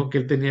y dijo que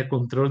Él tenía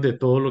control de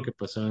todo lo que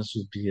pasaba en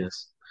sus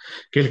vidas.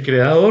 Que el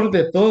creador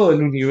de todo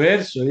el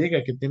universo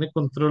diga que tiene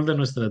control de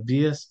nuestras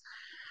vidas,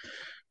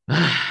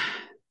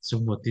 es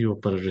un motivo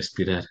para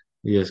respirar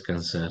y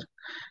descansar.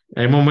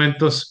 Hay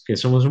momentos que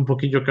somos un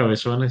poquillo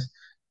cabezones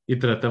y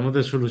tratamos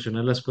de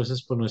solucionar las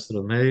cosas por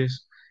nuestros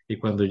medios y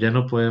cuando ya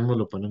no podemos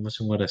lo ponemos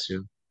en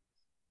oración.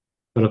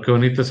 Pero qué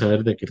bonito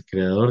saber de que el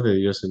creador de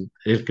Dios,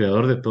 el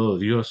creador de todo,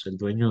 Dios, el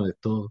dueño de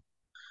todo,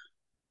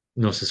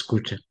 nos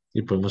escucha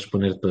y podemos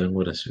poner todo en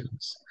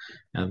oraciones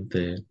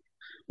ante Él.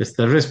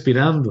 Está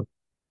respirando.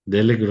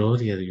 Dele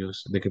gloria a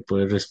Dios de que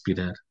puede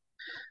respirar,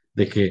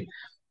 de que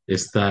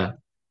está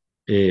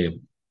eh,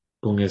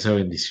 con esa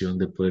bendición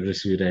de poder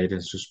recibir aire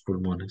en sus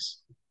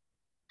pulmones.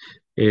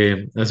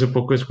 Hace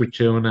poco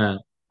escuché una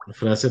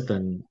frase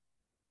tan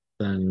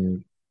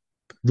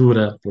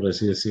dura, por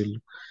así decirlo,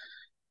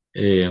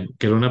 que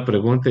era una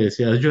pregunta y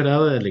decía, ¿has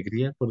llorado de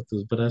alegría por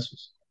tus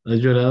brazos? ¿Has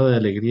llorado de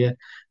alegría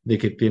de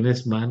que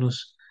tienes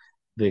manos,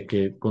 de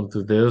que con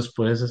tus dedos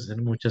puedes hacer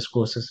muchas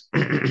cosas?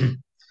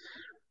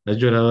 ¿Has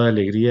llorado de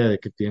alegría de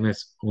que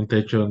tienes un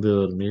techo donde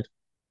dormir?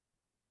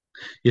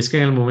 Y es que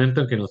en el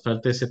momento en que nos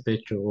falte ese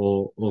techo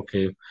o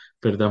que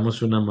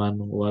perdamos una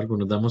mano o algo,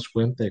 nos damos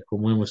cuenta de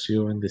cómo hemos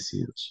sido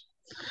bendecidos.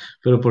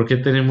 Pero ¿por qué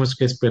tenemos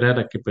que esperar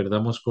a que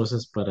perdamos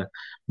cosas para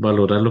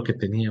valorar lo que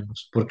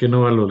teníamos? ¿Por qué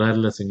no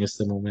valorarlas en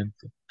este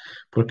momento?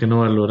 ¿Por qué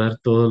no valorar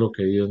todo lo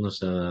que Dios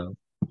nos ha dado?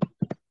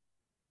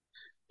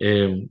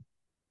 Eh,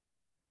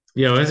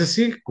 y a veces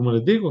sí, como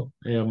les digo,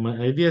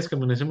 hay días que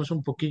amanecemos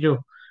un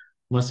poquillo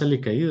más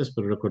alicaídos,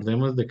 pero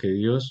recordemos de que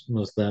Dios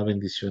nos da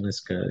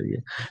bendiciones cada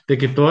día, de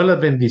que todas las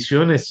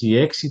bendiciones y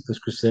éxitos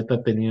que usted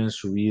ha tenido en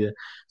su vida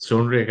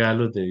son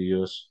regalos de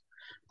Dios.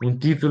 Un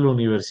título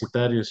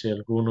universitario, si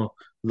alguno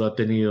lo ha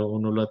tenido o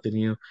no lo ha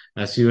tenido,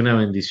 ha sido una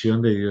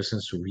bendición de Dios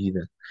en su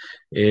vida.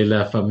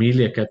 La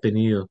familia que ha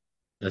tenido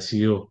ha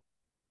sido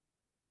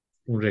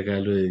un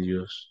regalo de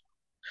Dios.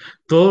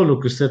 Todo lo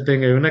que usted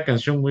tenga, hay una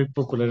canción muy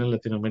popular en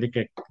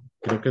Latinoamérica,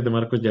 creo que es de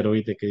Marcos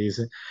Yaroite, que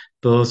dice,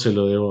 todo se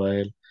lo debo a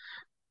él.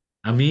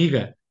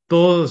 Amiga,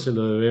 todo se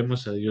lo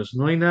debemos a Dios.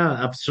 No hay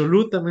nada,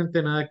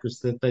 absolutamente nada que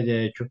usted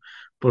haya hecho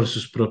por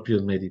sus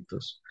propios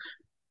méritos.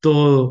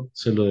 Todo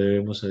se lo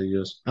debemos a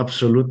Dios,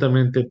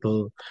 absolutamente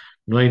todo.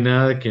 No hay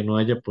nada que no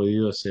haya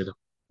podido hacer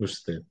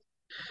usted.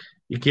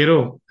 Y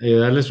quiero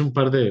darles un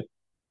par de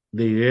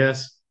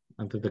ideas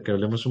antes de que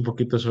hablemos un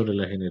poquito sobre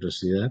la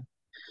generosidad.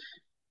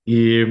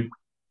 Y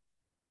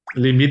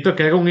le invito a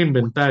que haga un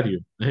inventario.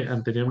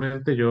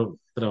 Anteriormente yo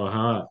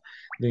trabajaba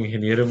de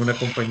ingeniero en una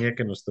compañía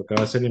que nos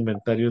tocaba hacer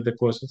inventarios de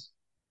cosas,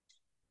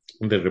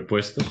 de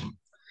repuestos.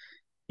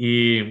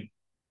 Y,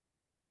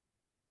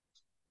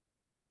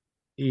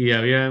 y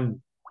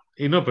habían,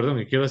 y no, perdón,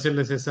 y quiero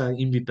hacerles esa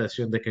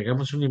invitación de que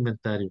hagamos un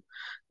inventario.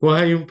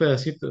 Coja ahí un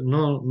pedacito,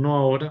 no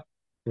ahora,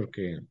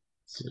 porque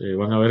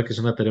van a ver que es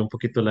una tarea un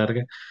poquito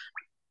larga,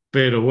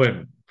 pero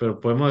bueno, pero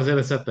podemos hacer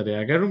esa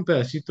tarea. Agarre un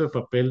pedacito de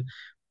papel,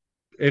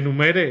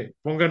 enumere,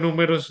 ponga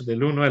números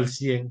del 1 al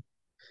 100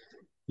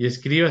 y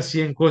escriba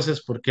 100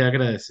 cosas por qué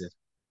agradecer.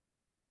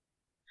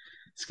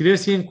 Escribe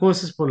 100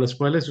 cosas por las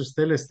cuales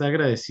usted le está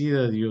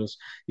agradecida a Dios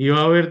y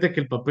va a ver de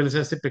que el papel se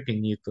hace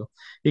pequeñito.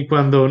 Y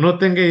cuando no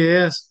tenga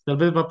ideas, tal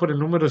vez va por el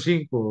número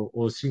 5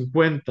 o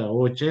 50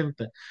 o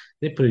 80.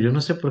 Pero yo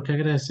no sé por qué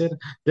agradecer.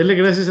 Dele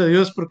gracias a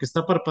Dios porque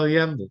está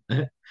parpadeando.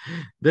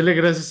 Dele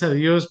gracias a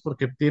Dios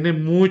porque tiene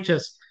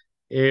muchas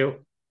eh,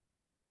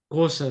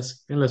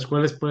 cosas en las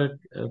cuales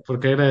por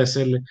qué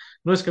agradecerle.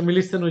 No, es que mi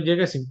lista no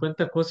llega a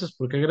 50 cosas,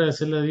 por qué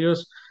agradecerle a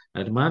Dios.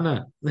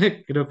 Hermana,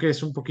 creo que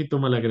es un poquito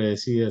mal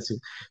agradecida si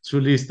su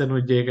lista no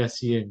llega a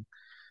 100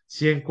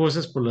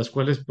 cosas por las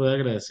cuales puede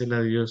agradecerle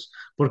a Dios,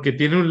 porque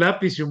tiene un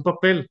lápiz y un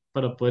papel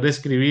para poder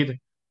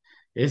escribir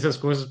esas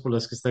cosas por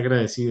las que está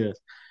agradecida.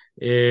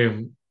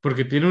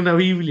 porque tiene una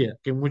Biblia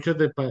que en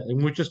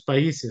muchos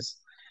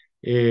países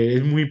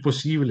es muy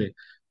posible,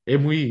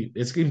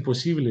 es que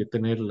imposible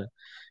tenerla.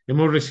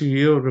 Hemos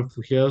recibido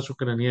refugiados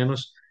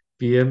ucranianos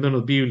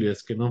pidiéndonos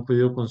Biblias que no han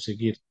podido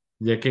conseguir,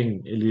 ya que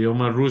en el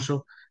idioma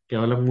ruso, que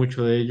hablan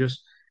mucho de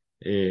ellos,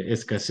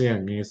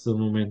 escasean en estos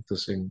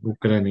momentos en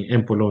Ucrania,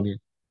 en Polonia.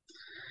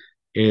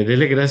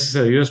 Dele gracias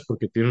a Dios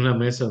porque tiene una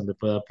mesa donde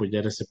pueda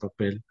apoyar ese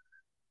papel.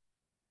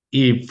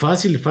 Y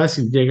fácil,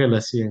 fácil llega a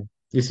las 100.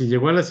 Y si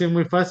llegó a las 100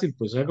 muy fácil,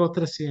 pues haga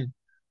otras 100.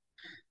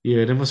 Y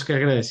veremos qué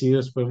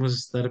agradecidos podemos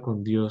estar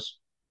con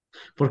Dios.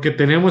 Porque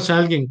tenemos a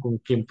alguien con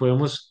quien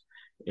podemos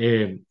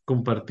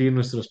compartir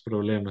nuestros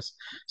problemas.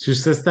 Si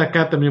usted está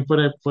acá, también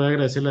puede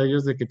agradecerle a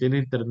Dios de que tiene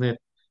internet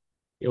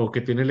o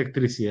que tiene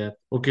electricidad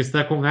o que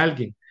está con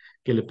alguien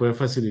que le puede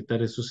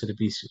facilitar esos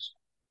servicios.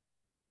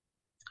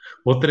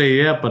 Otra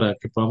idea para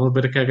que podamos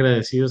ver qué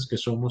agradecidos que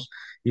somos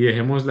y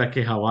dejemos la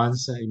queja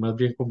avanza y más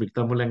bien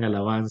convirtámosla en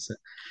alabanza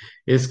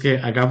es que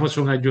hagamos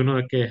un ayuno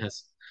de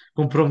quejas.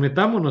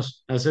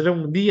 Comprometámonos a hacer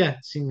un día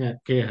sin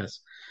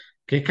quejas.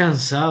 Qué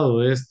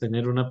cansado es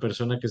tener una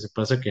persona que se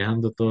pasa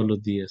quejando todos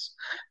los días,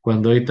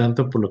 cuando hay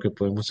tanto por lo que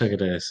podemos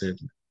agradecer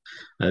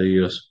a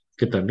Dios.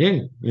 Que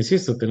también,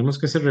 insisto, tenemos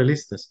que ser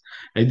realistas.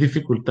 Hay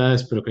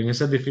dificultades, pero que en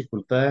esas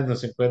dificultades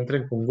nos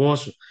encuentren con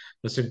gozo,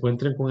 nos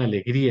encuentren con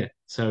alegría,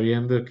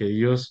 sabiendo que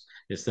Dios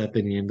está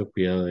teniendo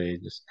cuidado de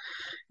ellos.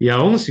 Y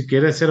aún si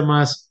quiere ser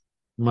más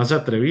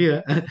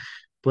atrevida,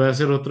 puede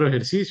hacer otro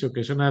ejercicio,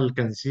 que es una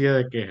alcancía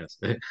de quejas.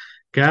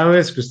 Cada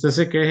vez que usted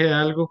se queje de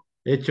algo,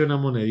 eche una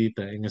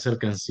monedita en esa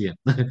alcancía.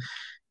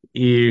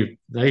 Y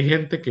hay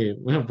gente que,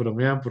 bueno,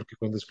 bromean porque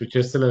cuando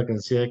escuché la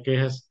alcancía de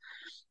quejas,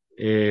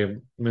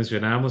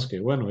 mencionábamos que,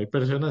 bueno, hay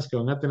personas que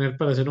van a tener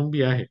para hacer un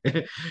viaje,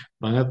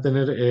 van a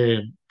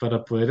tener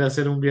para poder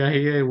hacer un viaje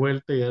ida y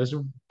vuelta y darse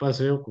un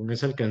paseo con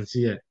esa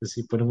alcancía,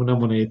 si ponen una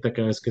monedita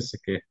cada vez que se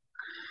queje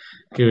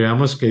que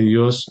veamos que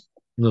Dios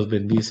nos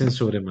bendice en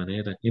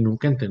sobremanera y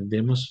nunca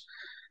entendemos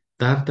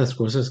tantas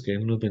cosas que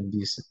Él nos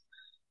bendice.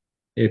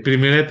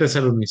 Primera de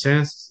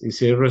Tesalonicenses, y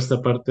cierro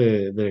esta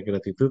parte de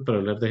gratitud para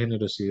hablar de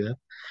generosidad.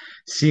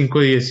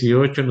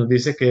 5:18 nos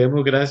dice que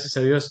demos gracias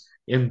a Dios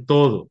en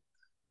todo.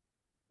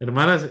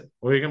 Hermanas,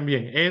 oigan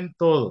bien, en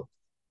todo,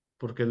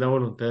 porque es la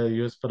voluntad de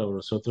Dios para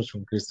vosotros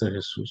con Cristo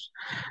Jesús.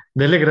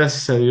 Dele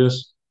gracias a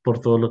Dios por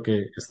todo lo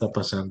que está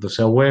pasando,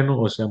 sea bueno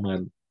o sea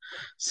malo,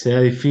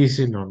 sea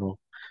difícil o no,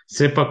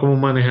 sepa cómo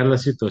manejar la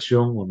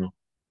situación o no.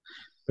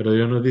 Pero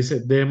Dios nos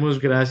dice, demos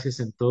gracias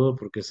en todo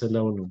porque esa es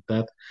la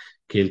voluntad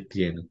que Él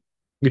tiene.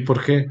 ¿Y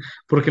por qué?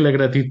 Porque la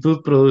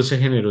gratitud produce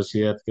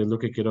generosidad, que es lo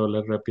que quiero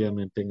hablar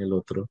rápidamente en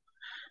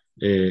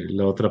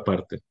la otra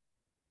parte.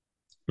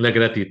 La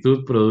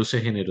gratitud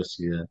produce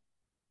generosidad.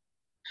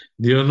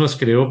 Dios nos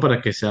creó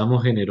para que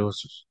seamos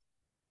generosos.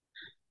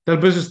 Tal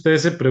vez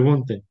ustedes se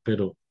pregunten,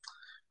 pero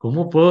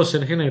 ¿cómo puedo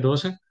ser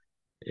generosa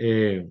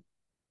eh,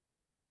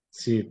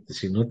 si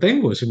no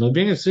tengo? Si más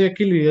bien estoy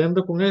aquí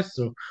lidiando con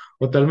esto,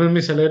 o tal vez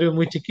mi salario es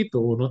muy chiquito,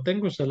 o no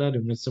tengo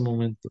salario en este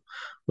momento,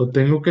 o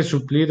tengo que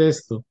suplir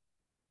esto.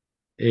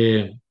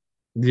 Eh,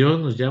 Dios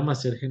nos llama a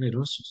ser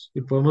generosos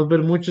y podemos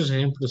ver muchos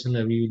ejemplos en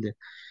la Biblia.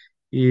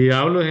 Y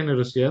hablo de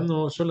generosidad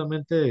no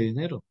solamente de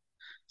dinero,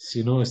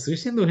 sino estoy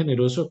siendo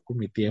generoso con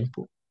mi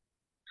tiempo.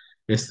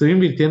 Estoy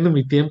invirtiendo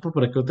mi tiempo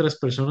para que otras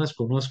personas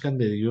conozcan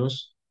de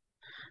Dios,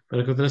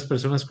 para que otras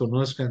personas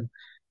conozcan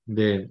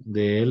de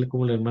Él,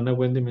 como la hermana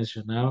Wendy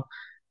mencionaba,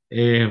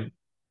 eh,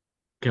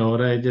 que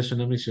ahora ella es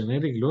una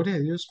misionera y gloria a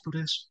Dios por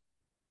eso,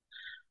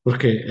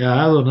 porque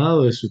ha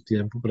donado de su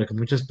tiempo para que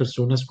muchas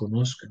personas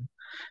conozcan.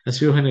 Ha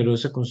sido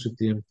generosa con su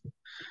tiempo,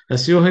 ha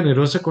sido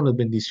generosa con las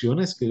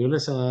bendiciones que Dios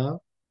les ha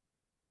dado,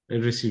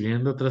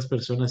 recibiendo a otras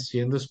personas,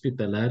 siendo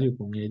hospitalario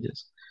con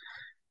ellas.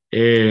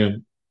 Eh,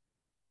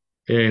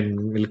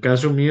 en el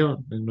caso mío,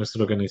 en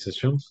nuestra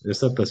organización,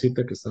 esta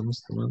tacita que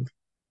estamos tomando.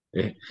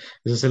 Eh,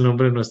 Ese es el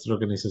nombre de nuestra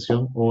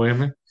organización,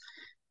 OM.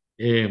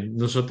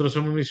 Nosotros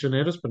somos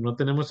misioneros, pero no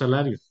tenemos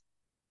salario.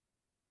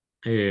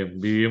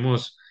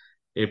 Vivimos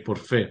por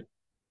fe.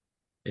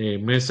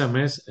 Mes a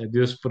mes,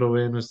 Dios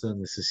provee nuestras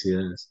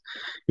necesidades.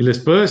 Y les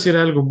puedo decir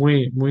algo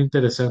muy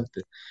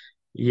interesante,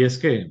 y es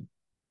que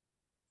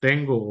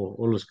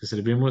o los que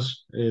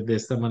servimos de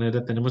esta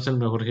manera, tenemos el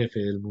mejor jefe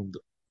del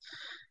mundo.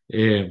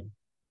 Eh,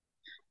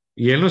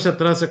 y Él nos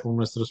atrasa con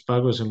nuestros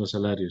pagos en los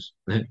salarios.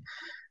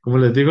 Como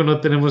les digo,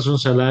 no tenemos un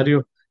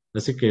salario,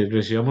 así que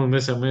recibamos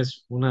mes a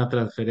mes una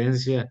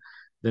transferencia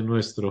de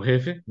nuestro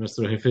jefe.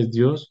 Nuestro jefe es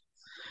Dios,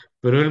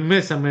 pero Él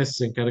mes a mes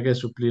se encarga de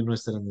suplir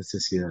nuestras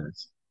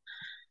necesidades.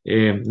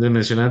 Les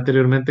mencioné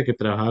anteriormente que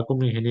trabajaba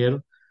como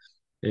ingeniero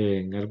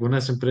en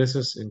algunas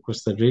empresas en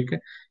Costa Rica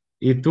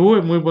y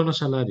tuve muy buenos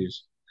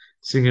salarios.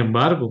 Sin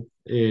embargo,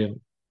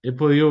 he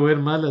podido ver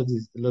más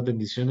las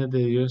bendiciones de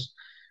Dios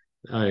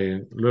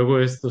luego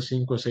de estos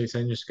 5 o 6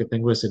 años que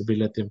tengo de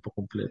servirle a tiempo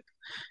completo.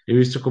 He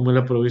visto cómo Él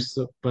ha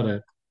provisto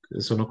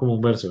sonó como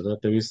un verso, ¿verdad?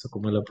 Te he visto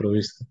cómo Él ha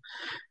provisto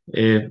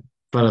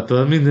para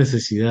todas mis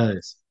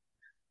necesidades.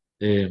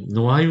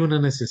 No hay una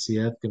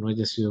necesidad que no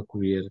haya sido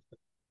cubierta.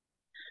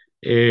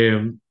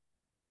 Eh,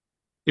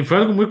 Y fue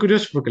algo muy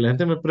curioso porque la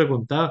gente me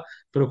preguntaba,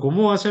 pero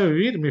 ¿cómo vas a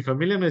vivir? Mi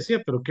familia me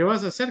decía, pero ¿qué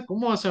vas a hacer?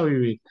 ¿Cómo vas a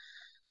vivir?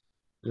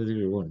 Yo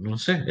digo, bueno, no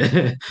sé.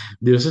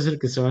 Dios es el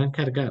que se va a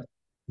encargar.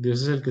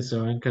 Dios es el que se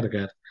va a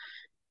encargar.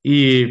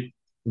 Y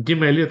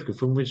Jim Elliot, que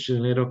fue un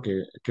misionero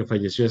que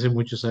falleció hace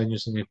muchos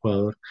años en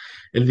Ecuador,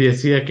 él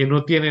decía que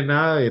no tiene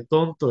nada de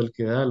tonto el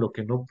que da lo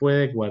que no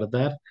puede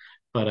guardar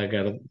para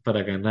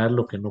ganar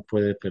lo que no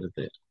puede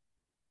perder.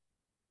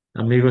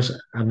 Amigos,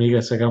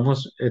 amigas,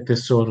 hagamos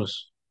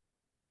tesoros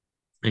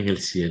en el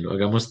cielo,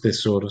 hagamos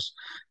tesoros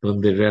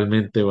donde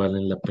realmente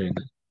valen la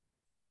pena.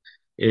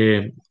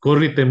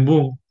 Corrie ten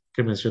Boom,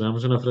 que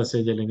mencionamos una frase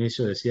de ella al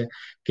inicio, decía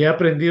que he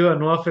aprendido a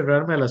no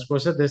aferrarme a las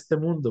cosas de este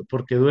mundo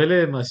porque duele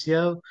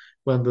demasiado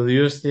cuando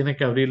Dios tiene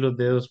que abrir los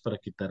dedos para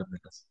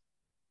quitármelas.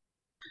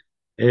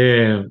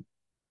 Eh,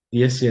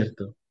 y es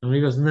cierto,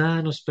 amigos,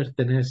 nada nos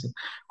pertenece.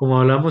 Como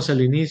hablamos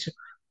al inicio,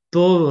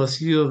 todo ha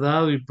sido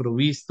dado y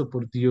provisto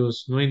por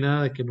Dios. No hay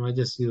nada que no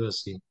haya sido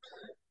así.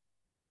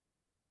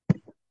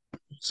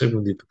 Un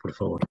segundito, por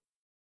favor.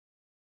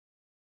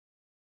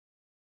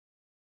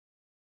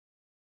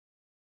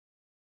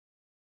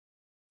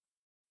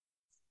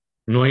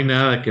 No hay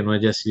nada que no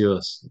haya sido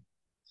así.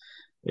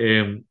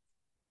 Eh,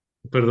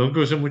 Perdón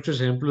que use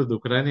muchos ejemplos de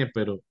Ucrania,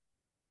 pero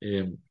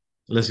eh,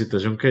 la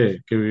situación que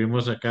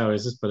vivimos acá a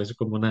veces parece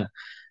como una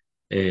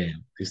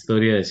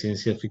historia de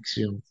ciencia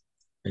ficción,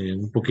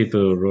 un poquito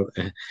de horror,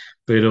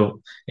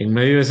 pero en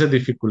medio de esas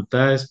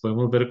dificultades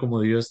podemos ver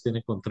cómo Dios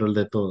tiene control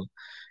de todo.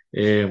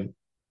 Eh,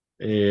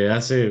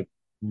 Hace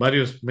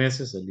varios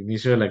meses, al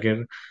inicio de la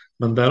guerra,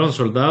 mandaron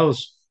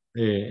soldados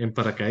en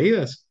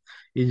paracaídas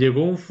y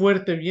llegó un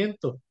fuerte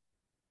viento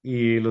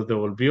y los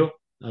devolvió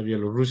a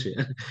Bielorrusia.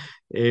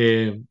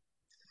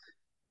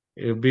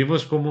 Eh,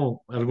 Vimos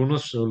como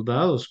algunos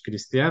soldados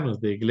cristianos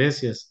de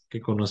iglesias que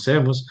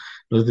conocemos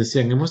nos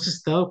decían, hemos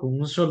estado con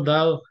un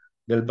soldado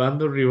del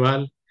bando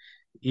rival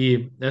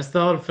y ha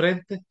estado al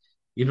frente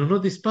y no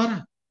nos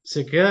dispara,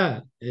 se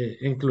queda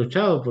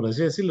enclochado, por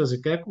así decirlo,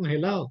 se queda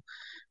congelado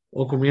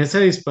o comienza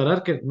a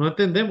disparar que no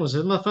entendemos,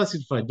 es más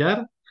fácil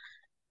fallar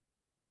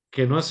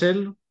que no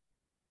hacerlo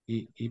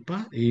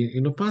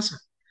y no pasa.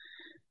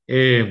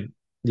 Eh,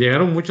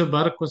 Llegaron muchos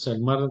barcos al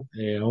mar,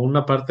 a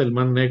una parte del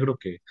Mar Negro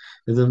que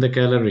es donde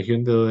queda la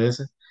región de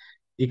Odessa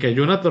y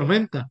cayó una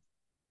tormenta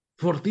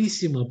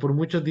fortísima por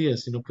muchos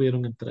días y no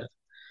pudieron entrar.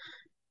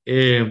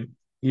 Eh,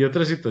 y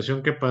otra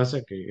situación que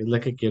pasa, que es la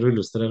que quiero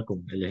ilustrar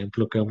con el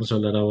ejemplo que vamos a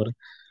hablar ahora,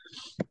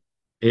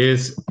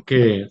 es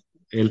que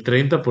el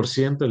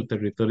 30% del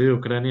territorio de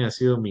Ucrania ha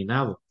sido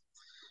minado.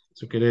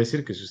 Eso quiere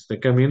decir que si usted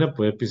camina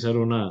puede pisar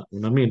una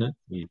mina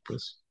y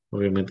pues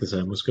obviamente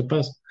sabemos qué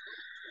pasa.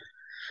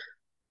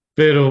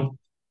 Pero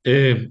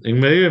en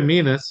medio de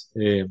minas,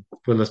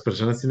 pues las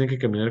personas tienen que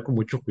caminar con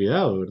mucho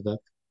cuidado, ¿verdad?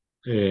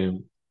 Eh,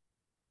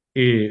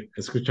 Y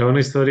escuchaba una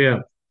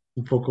historia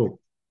un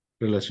poco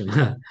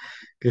relacionada,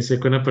 que decía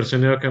que una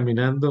persona iba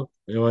caminando,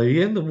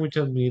 evadiendo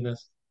muchas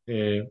minas,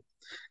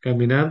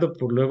 caminando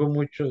por luego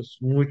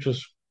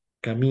muchos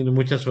caminos,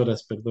 muchas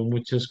horas, perdón,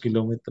 muchos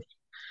kilómetros,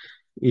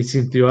 y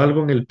sintió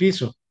algo en el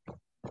piso.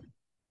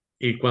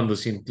 Y cuando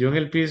sintió en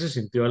el piso,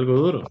 sintió algo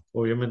duro.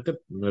 Obviamente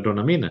no era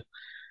una mina,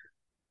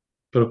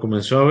 pero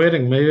comenzó a ver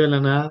en medio de la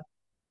nada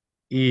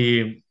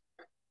y,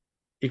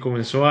 y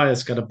comenzó a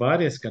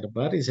escarbar y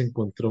escarbar y se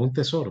encontró un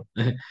tesoro.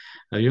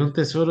 Había un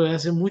tesoro de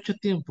hace mucho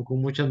tiempo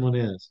con muchas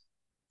monedas.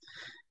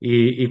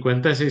 Y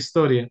cuenta esa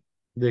historia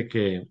de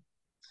que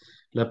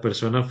la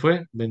persona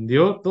fue,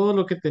 vendió todo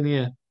lo que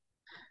tenía,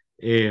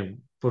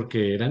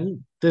 porque era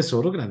un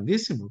tesoro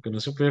grandísimo, que no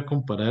se podía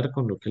comparar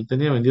con lo que él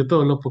tenía, vendió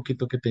todo lo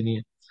poquito que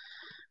tenía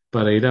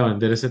para ir a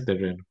vender ese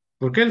terreno,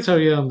 porque él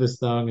sabía dónde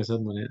estaban esas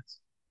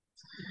monedas.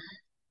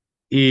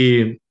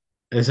 Y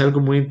es algo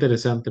muy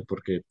interesante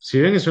porque si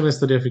bien es una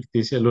historia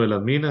ficticia, lo de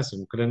las minas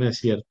en Ucrania es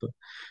cierto,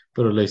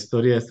 pero la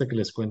historia esta que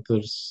les cuento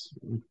es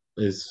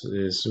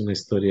una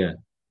historia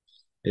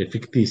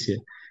ficticia.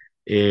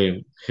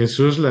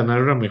 Jesús la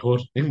narra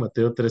mejor en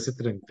Mateo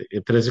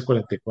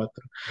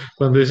 13:44,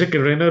 cuando dice que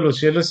el reino de los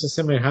cielos es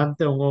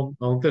semejante a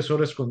un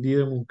tesoro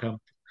escondido en un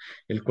campo,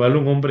 el cual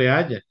un hombre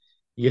halla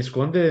y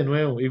esconde de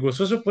nuevo, y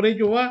gozoso por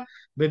ello va,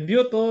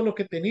 vendió todo lo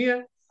que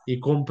tenía y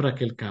compra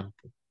aquel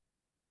campo.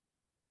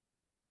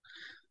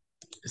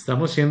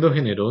 Estamos siendo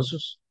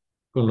generosos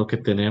con lo que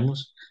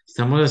tenemos,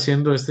 estamos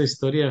haciendo esta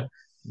historia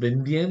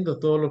vendiendo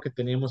todo lo que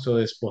teníamos o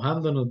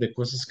despojándonos de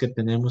cosas que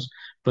tenemos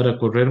para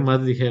correr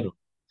más ligero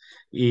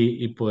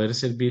y poder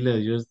servirle a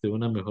Dios de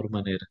una mejor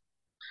manera.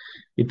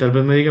 Y tal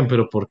vez me digan,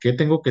 pero ¿por qué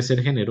tengo que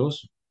ser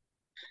generoso?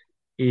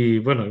 Y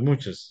bueno, hay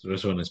muchas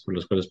razones por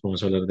las cuales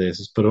podemos hablar de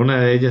eso, pero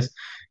una de ellas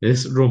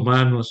es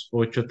Romanos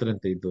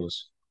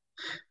 8:32,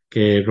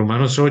 que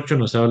Romanos 8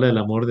 nos habla del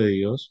amor de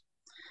Dios,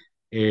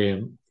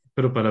 eh,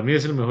 pero para mí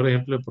es el mejor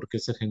ejemplo de por qué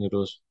ser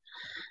generoso.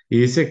 Y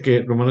dice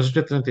que Romanos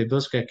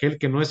 8:32, que aquel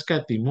que no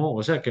escatimó,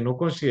 o sea, que no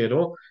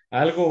consideró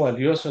algo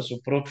valioso a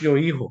su propio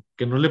hijo,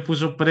 que no le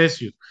puso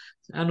precio.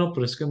 Ah, no,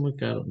 pero es que es muy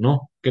caro.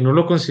 No, que no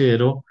lo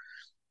consideró,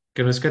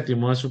 que no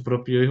escatimó a su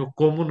propio Hijo,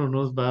 ¿cómo no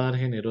nos va a dar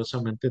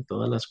generosamente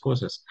todas las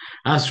cosas?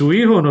 A su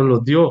Hijo nos lo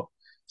dio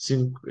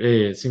sin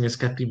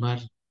escatimar.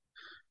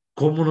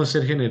 ¿Cómo no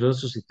ser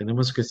generosos si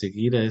tenemos que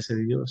seguir a ese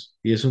Dios?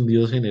 Y es un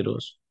Dios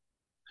generoso.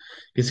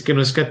 Es que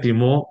no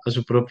escatimó a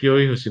su propio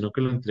Hijo, sino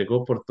que lo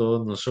entregó por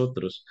todos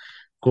nosotros.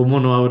 ¿Cómo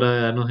no habrá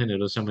de darnos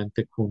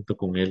generosamente junto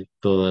con Él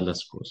todas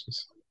las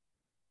cosas?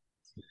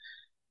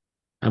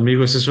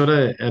 Amigos, es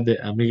hora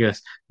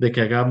amigas, de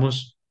que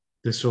hagamos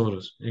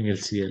tesoros en el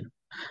cielo,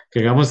 que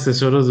hagamos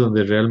tesoros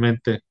donde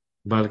realmente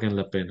valgan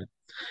la pena.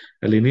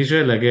 Al inicio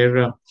de la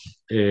guerra,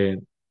 eh,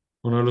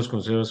 uno de los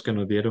consejos que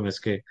nos dieron es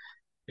que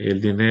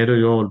el dinero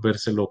iba a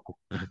volverse loco,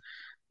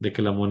 de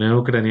que la moneda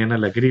ucraniana,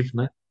 la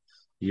grivna,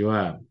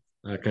 iba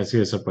a casi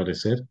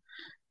desaparecer.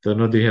 Entonces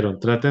nos dijeron,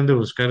 traten de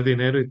buscar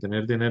dinero y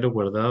tener dinero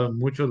guardado en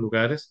muchos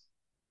lugares,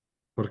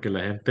 porque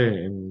la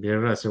gente en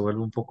guerra se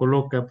vuelve un poco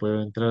loca,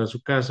 puede entrar a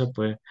su casa,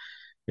 puede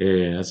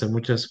hacer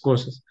muchas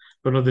cosas.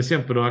 Pero nos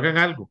decían, pero hagan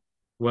algo,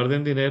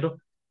 guarden dinero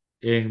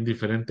en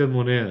diferentes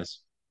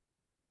monedas,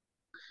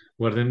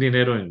 guarden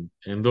dinero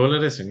en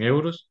dólares, en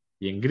euros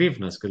y en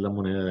grivnas, que es la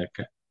moneda de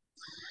acá.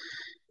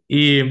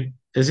 Y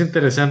es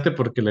interesante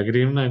porque la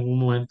grivna en un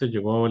momento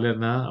llegó a valer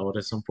nada, ahora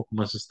está un poco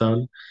más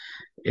estable.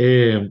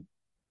 Eh,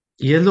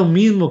 y es lo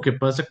mismo que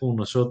pasa con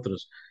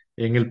nosotros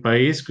en el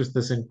país que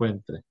usted se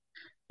encuentre.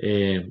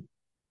 Eh,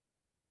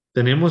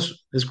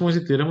 es como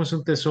si tuviéramos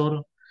un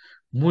tesoro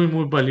muy,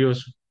 muy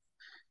valioso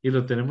y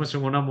lo tenemos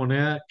en una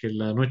moneda que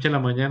la noche a la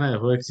mañana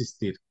dejó de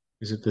existir.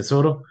 Ese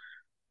tesoro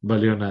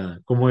valió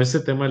nada. Como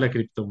este tema de la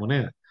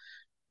criptomoneda,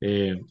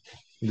 eh,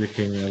 de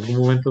que en algún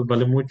momento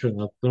vale mucho,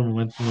 en otro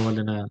momento no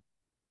vale nada.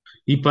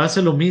 Y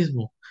pasa lo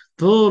mismo.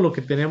 Todo lo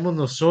que tenemos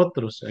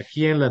nosotros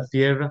aquí en la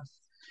tierra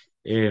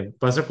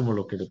pasa como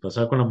lo que le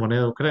pasaba con la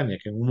moneda de Ucrania,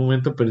 que en un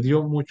momento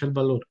perdió mucho el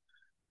valor.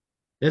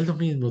 Es lo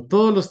mismo.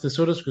 Todos los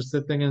tesoros que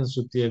usted tenga en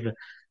su tierra,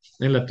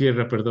 en la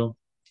tierra, perdón,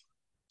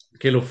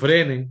 que lo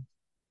frenen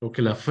o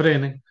que la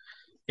frenen,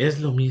 es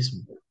lo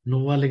mismo.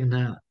 No valen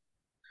nada.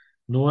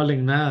 No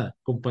valen nada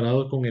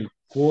comparado con el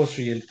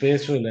costo y el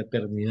peso de la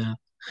eternidad.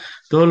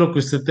 Todo lo que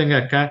usted tenga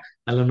acá,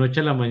 a la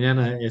noche a la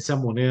mañana, esa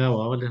moneda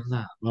va a valer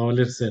nada, va a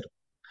valer cero,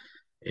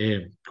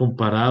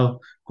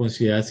 comparado con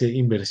si hace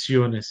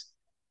inversiones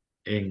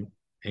en,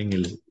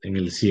 en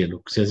el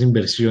cielo, si hace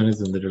inversiones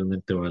donde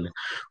realmente vale.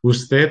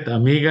 Usted,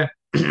 amiga,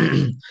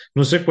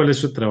 no sé cuál es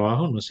su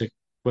trabajo, no sé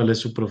cuál es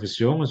su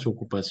profesión o su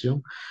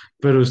ocupación,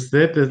 pero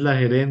usted es la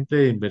gerente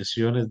de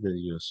inversiones de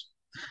Dios.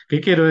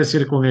 ¿Qué quiero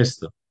decir con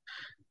esto?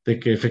 De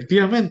que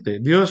efectivamente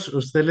Dios,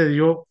 usted le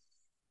dio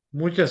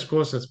muchas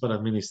cosas para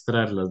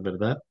administrarlas,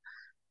 ¿verdad?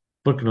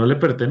 Porque no le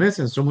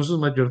pertenecen, somos sus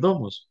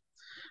mayordomos.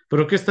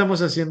 Pero ¿qué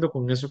estamos haciendo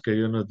con eso que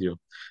Dios nos dio?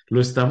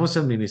 ¿Lo estamos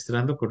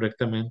administrando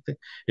correctamente?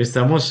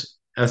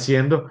 ¿Estamos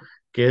haciendo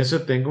que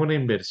eso tenga una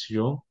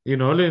inversión? Y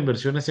no hablo de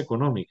inversiones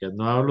económicas,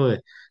 no hablo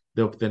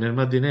de obtener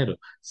más dinero,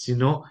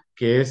 sino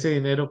que ese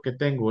dinero que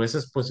tengo,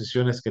 esas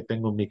posesiones que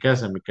tengo en mi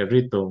casa, mi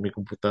carrito, mi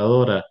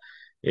computadora,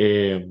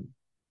 eh,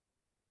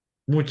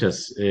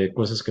 muchas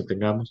cosas que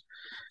tengamos,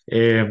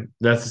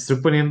 las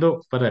estoy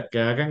poniendo para que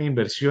hagan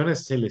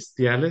inversiones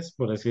celestiales,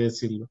 por así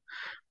decirlo,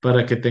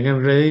 para que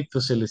tengan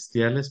réditos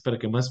celestiales, para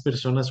que más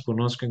personas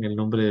conozcan el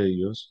nombre de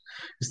Dios.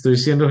 Estoy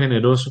siendo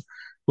generoso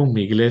con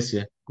mi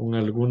iglesia, con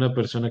alguna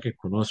persona que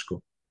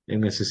conozco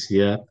en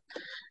necesidad.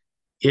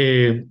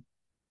 Eh,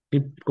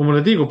 y como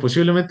les digo,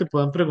 posiblemente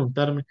puedan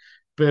preguntarme,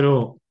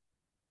 pero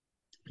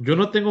yo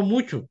no tengo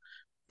mucho,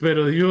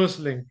 pero Dios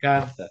le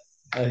encanta,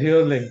 a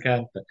Dios le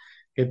encanta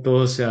que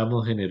todos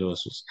seamos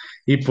generosos.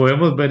 Y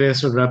podemos ver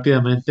eso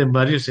rápidamente en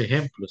varios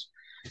ejemplos.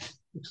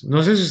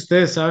 No sé si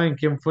ustedes saben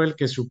quién fue el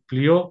que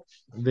suplió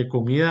de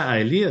comida a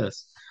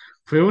Elías.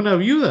 Fue una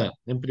viuda.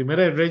 En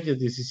Primera de Reyes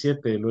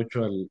 17, del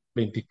 8 al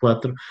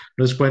 24,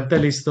 nos cuenta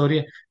la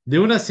historia de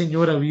una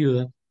señora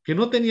viuda que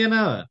no tenía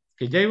nada,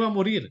 que ya iba a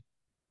morir.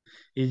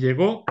 Y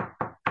llegó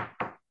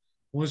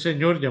un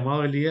señor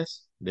llamado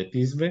Elías de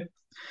Tisbe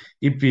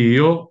y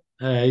pidió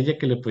a ella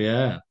que le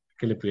pudiera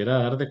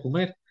dar de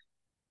comer.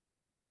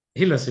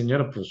 Y la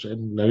señora, pues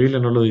en la Biblia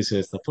no lo dice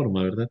de esta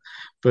forma, ¿verdad?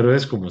 Pero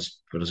es como,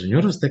 pero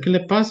señora, ¿usted qué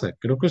le pasa?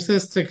 Creo que usted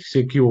se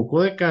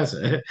equivocó de casa.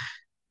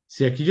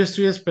 Si aquí yo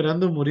estoy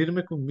esperando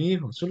morirme con mi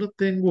hijo, solo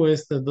tengo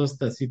estas dos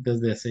tacitas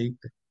de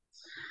aceite.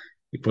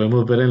 Y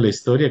podemos ver en la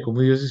historia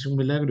cómo Dios hizo un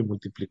milagro y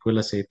multiplicó el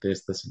aceite de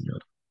esta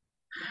señora.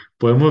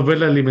 Podemos ver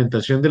la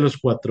alimentación de los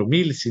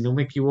 4.000, si no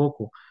me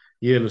equivoco,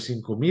 y de los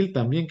 5.000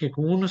 también, que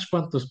con unos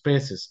cuantos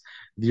peces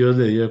Dios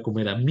le dio de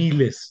comer a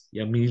miles y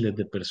a miles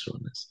de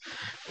personas.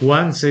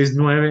 Juan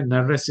 6:9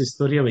 narra esa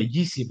historia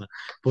bellísima,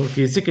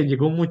 porque dice que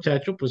llegó un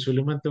muchacho,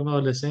 posiblemente un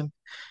adolescente,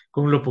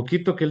 con lo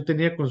poquito que él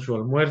tenía con su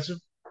almuerzo,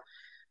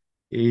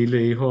 y le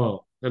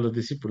dijo a los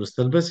discípulos,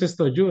 tal vez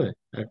esto ayude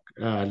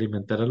a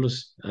alimentar a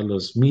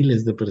los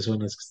miles de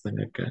personas que están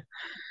acá.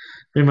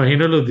 Me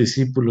imagino a los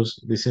discípulos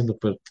diciendo,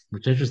 pero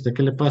muchacho, ¿usted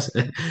qué le pasa?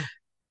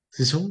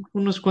 Si son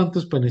unos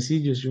cuantos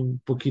panecillos y un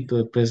poquito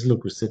de pez lo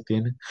que usted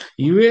tiene.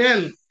 Y vea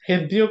el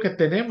gentío que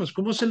tenemos,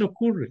 ¿cómo se le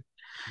ocurre?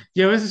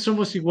 Y a veces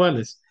somos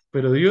iguales.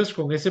 pero Dios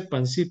con ese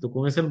pancito,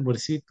 con ese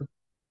almuercito,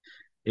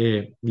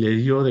 le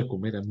dio de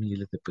comer a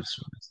miles de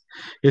personas.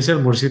 Ese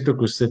almuercito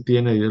que usted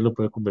tiene, Dios lo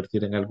puede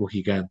convertir en algo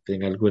gigante,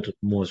 en algo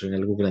hermoso, en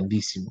algo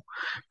grandísimo,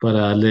 para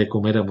darle de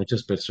comer a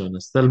muchas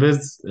personas. Tal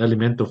vez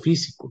alimento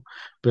físico,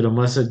 pero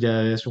más allá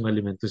de eso, un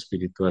alimento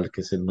espiritual,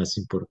 que es el más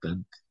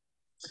importante.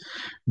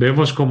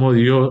 Vemos cómo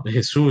Dios,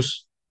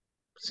 Jesús,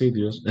 sí,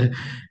 Dios,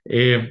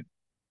 eh,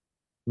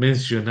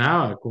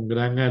 mencionaba con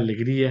gran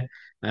alegría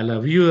a la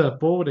viuda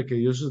pobre que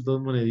dio sus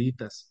dos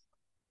moneditas.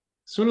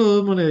 Solo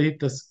dos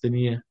moneditas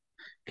tenía,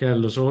 que a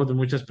los ojos de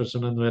muchas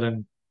personas no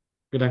eran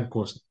gran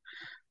cosa,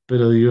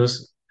 pero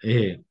Dios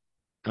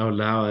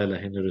hablaba de la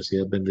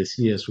generosidad,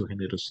 bendecía su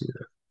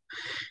generosidad.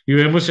 Y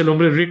vemos el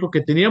hombre rico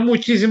que tenía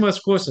muchísimas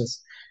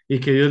cosas y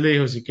que Dios le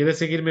dijo, si quieres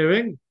seguirme,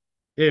 ven,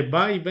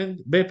 va y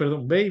ve,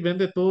 perdón, ve y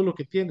vende todo lo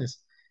que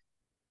tienes.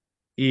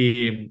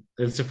 Y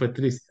él se fue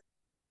triste.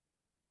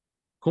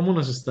 ¿Cómo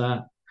nos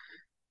está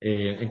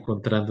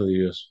encontrando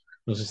Dios?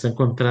 Nos está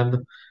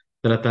encontrando,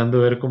 tratando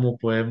de ver cómo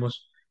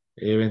podemos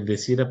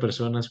bendecir a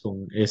personas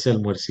con ese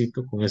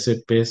almuercito, con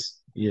ese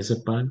pez y ese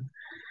pan,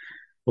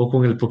 o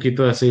con el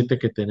poquito de aceite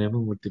que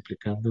tenemos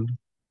multiplicándolo.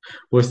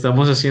 O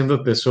estamos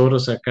haciendo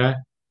tesoros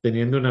acá,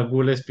 teniendo una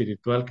gula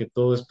espiritual que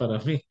todo es para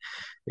mí,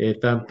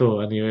 tanto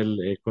a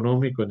nivel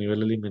económico, a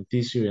nivel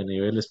alimenticio y a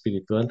nivel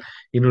espiritual,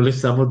 y no le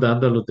estamos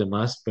dando a las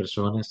demás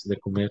personas de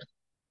comer.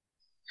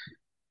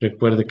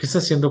 Recuerde, ¿qué está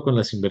haciendo con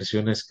las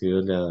inversiones que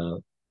Dios le ha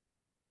dado?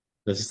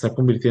 Las está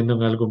convirtiendo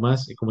en algo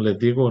más, y como les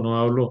digo, no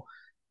hablo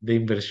de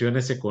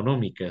inversiones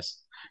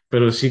económicas,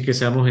 pero sí que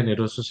seamos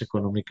generosos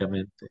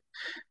económicamente.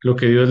 Lo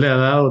que Dios le ha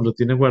dado, lo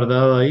tiene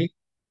guardado ahí,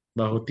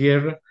 bajo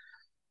tierra,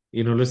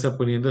 y no lo está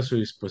poniendo a su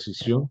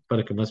disposición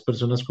para que más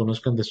personas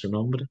conozcan de su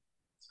nombre.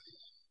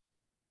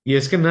 Y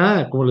es que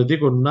nada, como les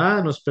digo,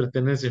 nada nos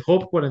pertenece.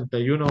 Job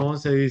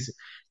 41:11 dice,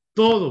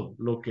 todo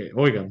lo que,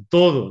 oigan,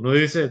 todo, no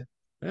dice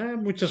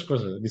muchas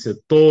cosas, dice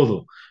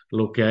todo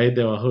lo que hay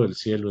debajo del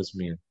cielo es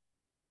mío.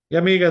 Y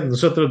amigas,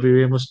 nosotros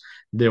vivimos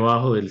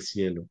debajo del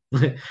cielo.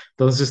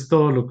 Entonces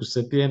todo lo que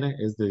usted tiene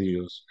es de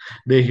Dios.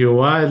 De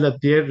Jehová es la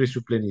tierra y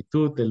su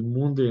plenitud, el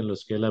mundo y en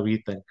los que él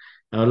habitan.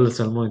 Habla el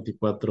Salmo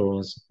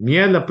 24:11.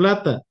 Mía es la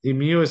plata y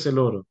mío es el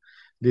oro,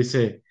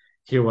 dice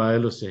Jehová de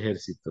los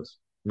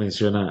ejércitos.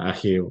 Menciona a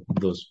Geo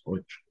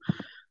 2:8.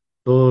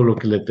 Todo lo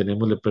que le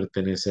tenemos le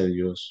pertenece a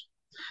Dios.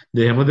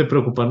 Dejemos de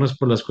preocuparnos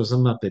por las cosas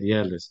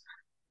materiales.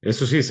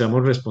 Eso sí,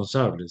 seamos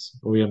responsables,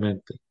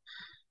 obviamente,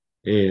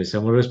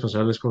 seamos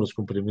responsables con los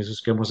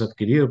compromisos que hemos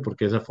adquirido,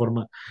 porque de esa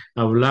forma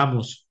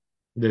hablamos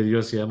de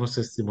Dios y damos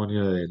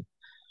testimonio de Él.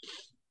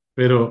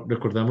 Pero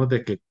recordamos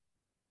de que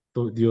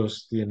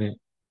Dios tiene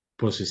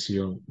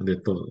posesión de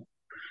todo.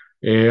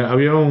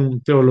 Había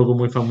un teólogo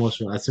muy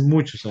famoso hace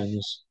muchos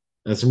años,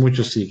 hace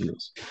muchos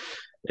siglos,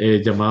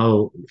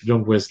 llamado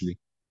John Wesley,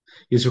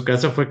 y su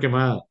casa fue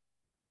quemada.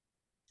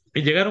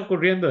 Y llegaron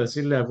corriendo a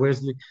decirle a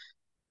Wesley,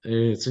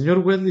 señor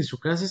Wesley, su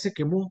casa se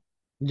quemó,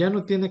 ya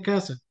no tiene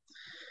casa.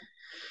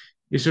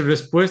 Y su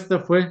respuesta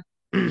fue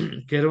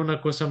que era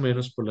una cosa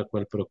menos por la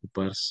cual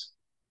preocuparse.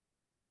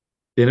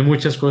 Tiene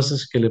muchas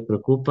cosas que le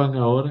preocupan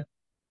ahora.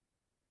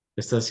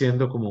 Está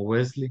haciendo como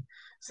Wesley.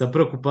 Está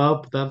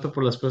preocupado tanto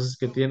por las cosas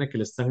que tiene que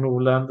le están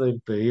nublando de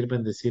impedir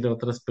bendecir a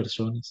otras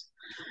personas.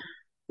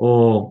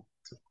 O,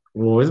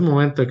 o es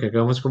momento de que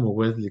hagamos como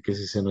Wesley, que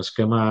si se nos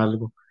quema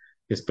algo,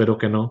 espero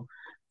que no,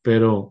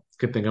 pero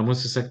que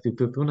tengamos esa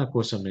actitud, una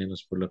cosa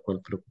menos por la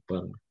cual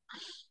preocuparme.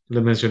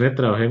 Les mencioné,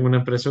 trabajé en una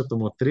empresa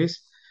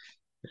automotriz,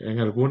 en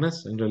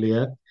algunas, en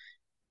realidad.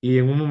 Y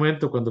en un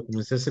momento, cuando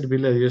comencé a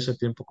servirle a Dios a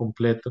tiempo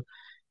completo,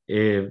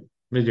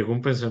 me llegó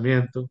un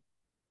pensamiento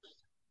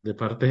de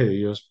parte de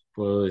Dios,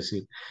 puedo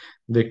decir,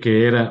 de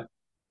que era,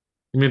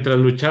 mientras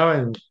luchaba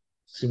en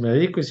si me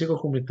dedico y sigo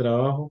con mi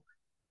trabajo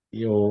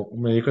o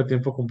me dedico a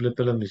tiempo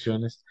completo a las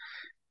misiones,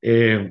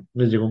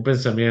 me llegó un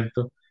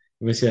pensamiento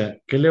y me decía,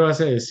 ¿qué le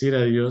vas a decir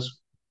a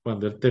Dios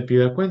cuando Él te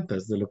pida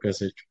cuentas de lo que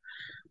has hecho?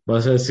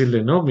 Vas a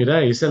decirle, no,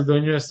 mira, hice al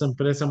dueño de esta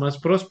empresa más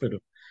próspero,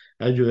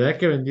 ayudé a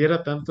que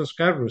vendiera tantos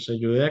carros,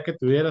 ayudé a que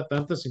tuviera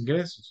tantos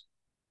ingresos.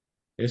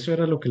 Eso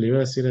era lo que le iba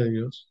a decir a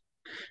Dios.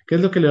 ¿Qué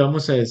es lo que le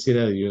vamos a decir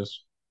a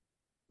Dios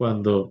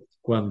cuando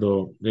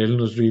Él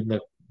nos rinda,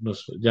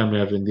 nos llame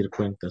a rendir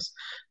cuentas?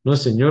 No,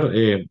 Señor,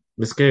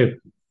 es que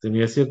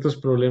tenía ciertos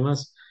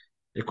problemas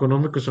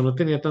económicos o no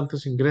tenía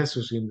tantos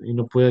ingresos y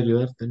no puede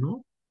ayudarte,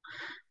 ¿no?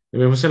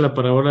 Vemos en la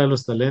parábola de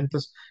los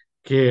talentos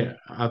que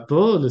a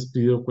todos les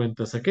pidió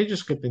cuentas.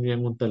 Aquellos que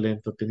tenían un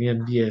talento,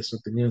 tenían 10 o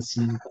tenían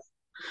 5,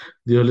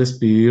 Dios les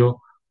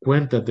pidió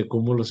cuentas de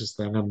cómo los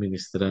están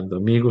administrando.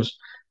 Amigos,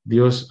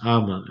 Dios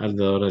ama al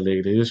dador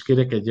alegre. Dios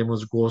quiere que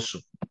hallemos gozo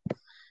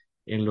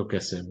en lo que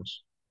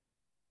hacemos.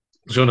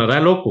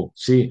 Sonará loco,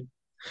 sí,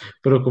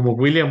 pero como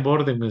William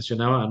Borden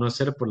mencionaba, a no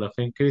ser por la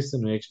fe en Cristo,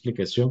 no hay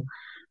explicación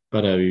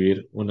para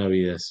vivir una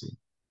vida así.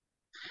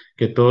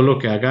 Que todo lo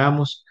que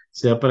hagamos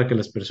sea para que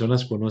las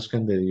personas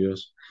conozcan de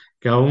Dios,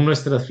 que aún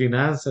nuestras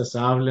finanzas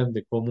hablen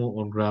de cómo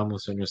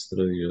honramos a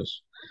nuestro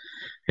Dios.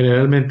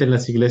 Generalmente en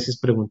las iglesias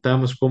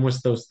preguntamos cómo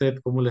está usted,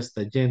 cómo le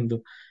está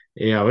yendo,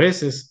 A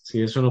veces,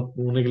 si es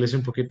una iglesia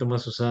un poquito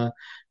más usada,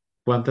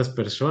 ¿cuántas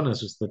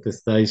personas usted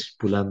está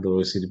discipulando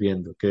o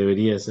sirviendo? Que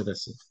debería ser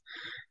así.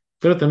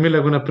 Pero también le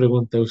hago una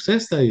pregunta, ¿usted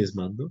está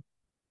diezmando?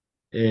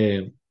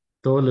 Eh,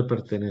 Todo le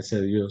pertenece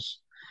a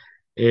Dios.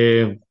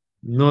 Eh,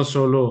 no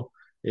solo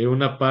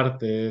una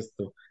parte de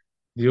esto.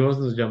 Dios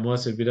nos llamó a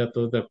servir a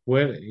todos de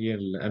acuerdo y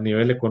a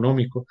nivel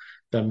económico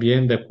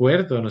también de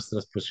acuerdo a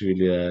nuestras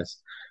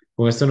posibilidades.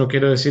 Con esto no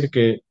quiero decir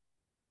que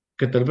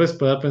tal vez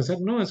pueda pensar,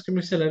 no, es que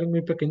mi salario es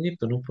muy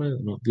pequeñito, no puedo.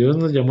 No, Dios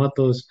nos llamó a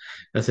todos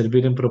a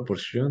servir en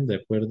proporción de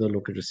acuerdo a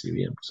lo que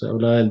recibíamos.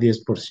 Hablaba del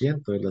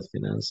 10% de las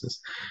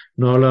finanzas.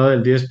 No hablaba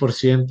del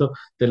 10%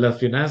 de las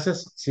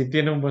finanzas si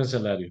tiene un buen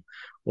salario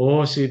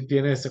o si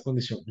tiene esta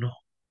condición. No,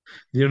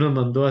 Dios nos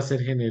mandó a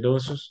ser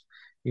generosos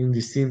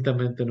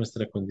indistintamente de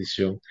nuestra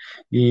condición.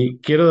 Y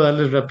quiero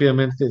darles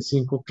rápidamente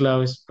 5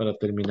 claves para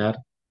terminar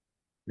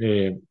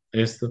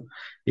esto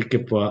y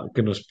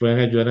que nos puedan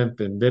ayudar a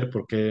entender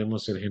por qué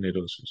debemos ser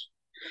generosos.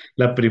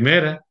 La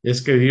primera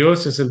es que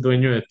Dios es el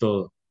dueño de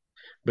todo.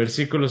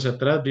 Versículos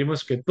atrás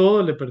vimos que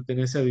todo le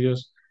pertenece a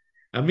Dios.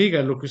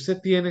 Amiga, lo que usted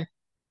tiene,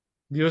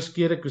 Dios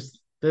quiere que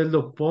usted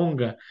lo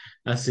ponga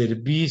a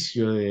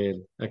servicio de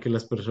Él, a que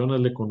las personas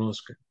le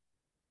conozcan.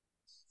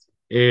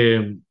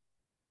 Eh,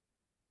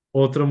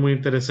 Otro muy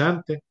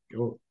interesante,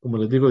 como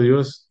les digo,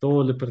 Dios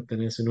todo le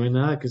pertenece, no hay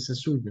nada que sea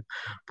suyo.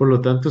 Por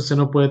lo tanto, usted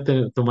no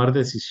puede tomar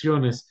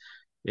decisiones,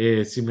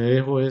 si me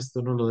dejo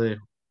esto, no lo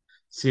dejo,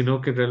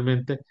 sino que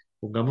realmente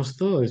pongamos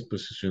todo a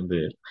disposición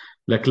de Él.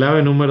 La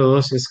clave número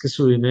 2 es que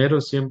su dinero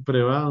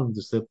siempre va donde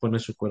usted pone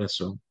su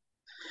corazón.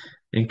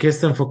 ¿En qué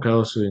está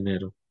enfocado su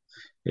dinero?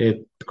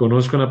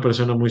 Conozco a una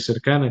persona muy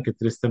cercana que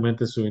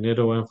tristemente su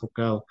dinero va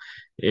enfocado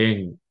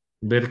en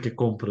ver qué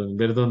compro, en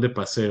ver dónde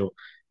paseo,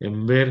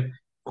 en ver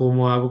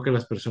cómo hago que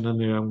las personas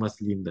me vean más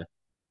linda.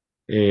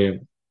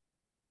 Eh,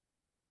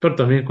 pero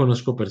también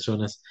conozco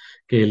personas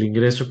que el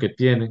ingreso que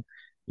tienen,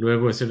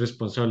 luego de ser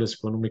responsables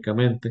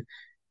económicamente,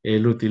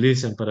 lo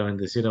utilizan para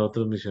bendecir a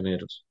otros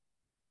misioneros.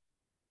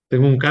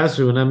 Tengo un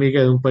caso de una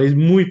amiga de un país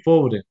muy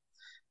pobre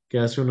que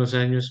hace unos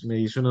años me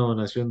hizo una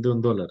donación de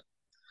 $1,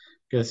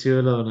 que ha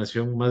sido la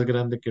donación más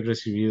grande que he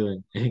recibido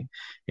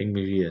en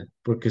mi vida,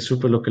 porque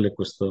supe lo que le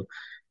costó.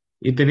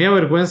 Y tenía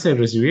vergüenza de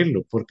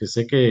recibirlo, porque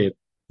sé que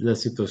la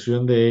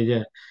situación de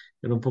ella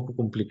era un poco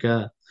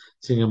complicada.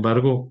 Sin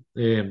embargo,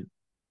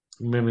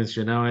 me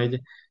mencionaba ella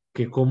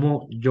que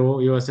cómo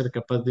yo iba a ser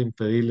capaz de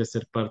impedirle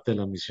ser parte de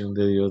la misión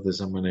de Dios de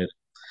esa manera.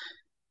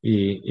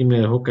 Y me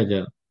dejó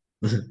callado.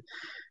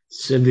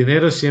 El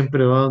dinero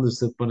siempre va donde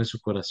usted pone su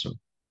corazón.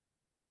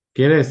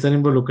 ¿Quiere estar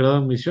involucrado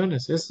en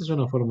misiones? Esta es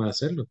una forma de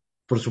hacerlo.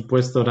 Por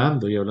supuesto,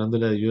 orando y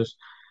hablándole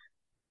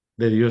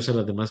de Dios a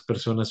las demás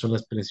personas son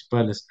las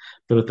principales,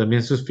 pero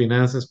también sus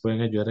finanzas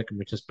pueden ayudar a que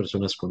muchas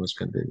personas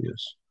conozcan de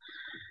Dios.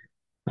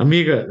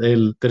 Amiga,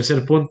 el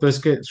tercer punto es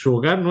que su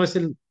hogar no es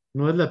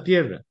la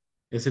tierra,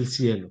 es el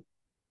cielo.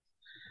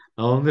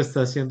 ¿A dónde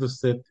está haciendo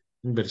usted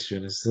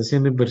inversiones? ¿Está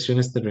haciendo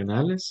inversiones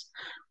terrenales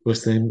o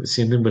está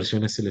haciendo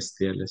inversiones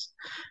celestiales?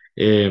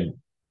 Eh,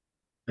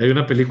 Hay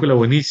una película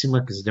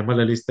buenísima que se llama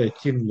La lista de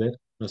Schindler,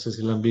 no sé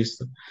si la han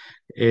visto.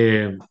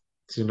 Eh,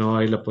 si no,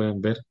 ahí la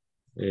pueden ver.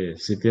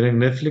 Si tienen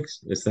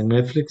Netflix, está en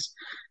Netflix.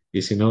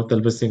 Y si no,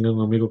 tal vez tengan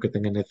un amigo que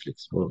tenga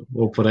Netflix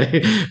o por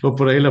ahí, o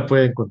por ahí la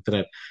puede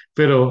encontrar.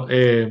 Pero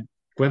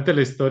cuenta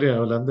la historia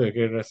hablando de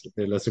guerras,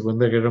 de la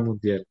Segunda Guerra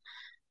Mundial,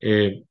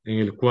 en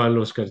el cual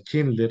Oscar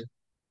Schindler,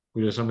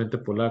 curiosamente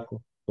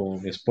polaco, como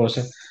mi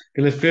esposa,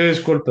 que les pido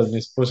disculpas, mi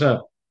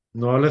esposa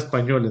no habla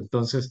español,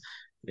 entonces,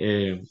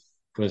 eh,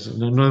 pues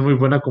no es muy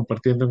buena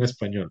compartiendo en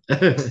español,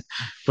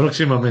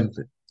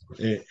 próximamente.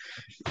 Eh,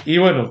 y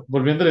bueno,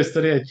 volviendo a la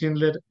historia de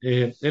Schindler,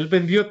 él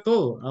vendió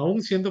todo,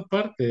 aún siendo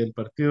parte del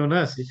partido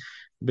nazi,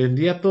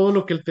 vendía todo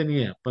lo que él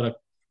tenía para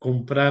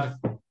comprar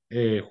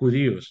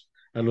judíos,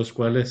 a los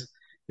cuales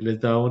les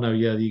daba una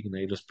vida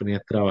digna y los ponía a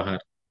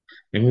trabajar.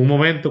 En un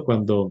momento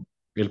cuando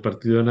el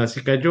partido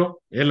nazi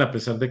cayó, él, a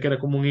pesar de que era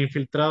como un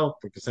infiltrado,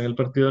 porque está en el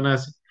partido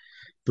nazi,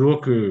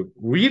 tuvo que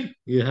huir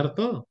y dejar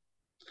todo.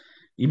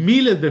 Y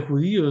miles de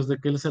judíos de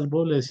que él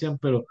salvó le decían,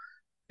 pero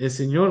el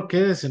Señor,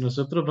 quédese,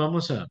 nosotros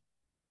vamos a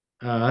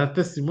dar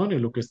testimonio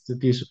de lo que usted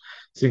hizo.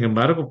 Sin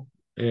embargo,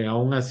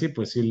 aún así,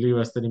 pues sí le iba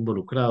a estar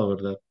involucrado,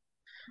 ¿verdad?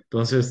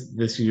 Entonces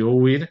decidió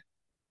huir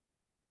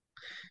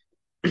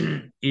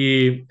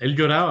y él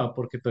lloraba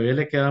porque todavía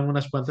le quedaban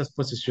unas cuantas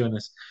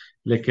posesiones.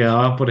 Le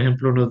quedaban, por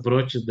ejemplo, unos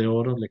broches de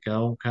oro, le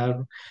quedaba un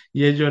carro.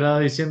 Y él lloraba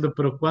diciendo,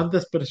 pero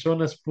 ¿cuántas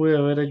personas pude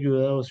haber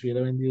ayudado si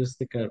hubiera vendido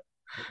este carro?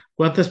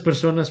 ¿Cuántas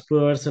personas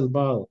pude haber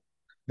salvado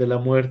de la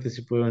muerte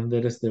si pude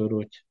vender este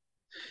broche?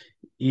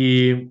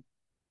 Y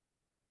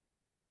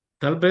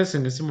tal vez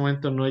en ese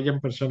momento no hayan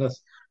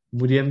personas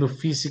muriendo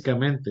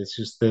físicamente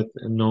si usted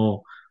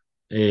no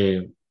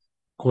eh,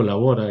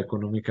 colabora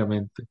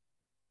económicamente,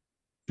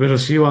 pero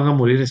sí van a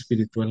morir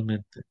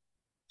espiritualmente,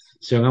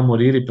 se van a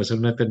morir y pasar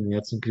una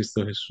eternidad sin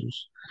Cristo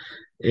Jesús.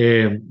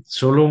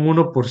 Solo un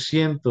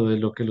 1% de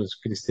lo que los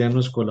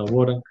cristianos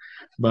colaboran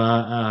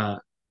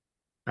va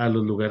a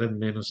los lugares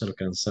menos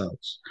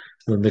alcanzados,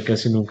 donde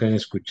casi nunca han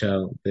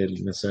escuchado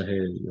del mensaje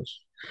de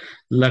Dios.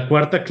 La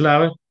cuarta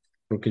clave,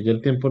 porque ya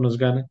el tiempo nos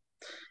gana,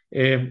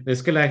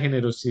 es que la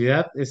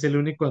generosidad es el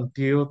único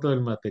antídoto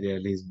del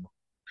materialismo.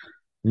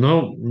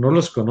 No, no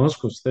los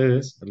conozco a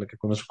ustedes, a la que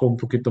conozco un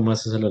poquito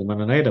más es a la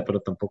hermana Naira,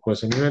 pero tampoco a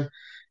ese nivel.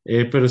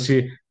 Pero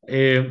si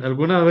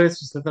alguna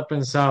vez usted ha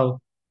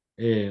pensado,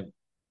 eh,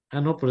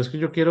 no, pero es que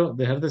yo quiero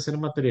dejar de ser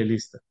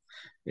materialista.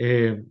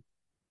 Eh,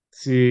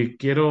 si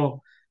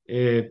quiero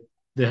eh,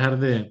 dejar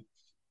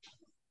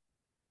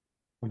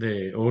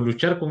o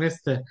luchar con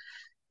este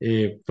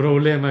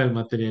problema del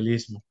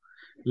materialismo.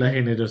 La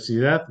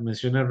generosidad,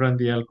 menciona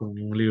Randy Alcorn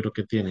en un libro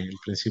que tiene, El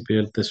principio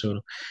del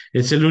tesoro,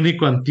 es el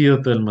único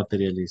antídoto del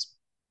materialismo.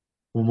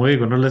 Como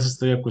digo, no les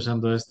estoy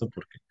acusando de esto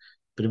porque,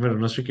 primero,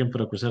 no soy quien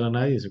para acusar a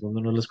nadie,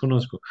 segundo, no les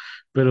conozco,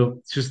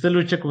 pero si usted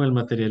lucha con el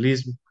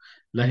materialismo,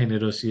 la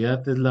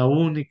generosidad es la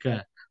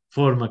única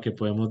forma que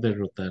podemos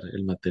derrotar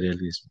el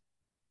materialismo.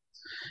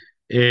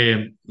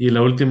 Y el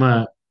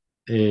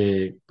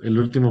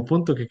último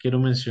punto que quiero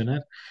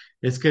mencionar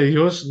es que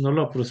Dios no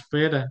lo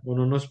prospera o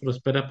no nos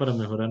prospera para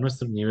mejorar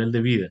nuestro nivel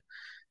de vida,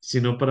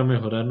 sino para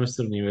mejorar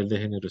nuestro nivel de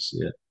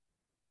generosidad.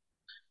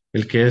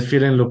 El que es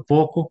fiel en lo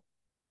poco,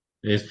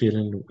 es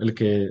fiel el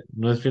que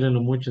no es fiel en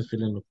lo mucho, es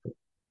fiel en lo poco.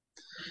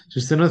 Si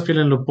usted no es fiel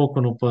en lo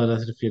poco, no podrá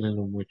ser fiel en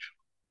lo mucho.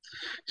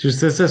 Si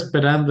usted está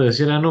esperando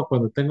decir, no,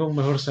 cuando tenga un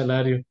mejor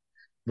salario,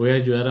 voy a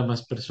ayudar a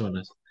más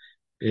personas.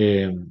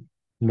 Eh,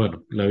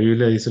 bueno, la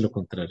Biblia dice lo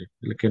contrario.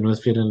 El que no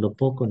es fiel en lo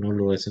poco, no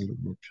lo es en lo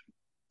mucho.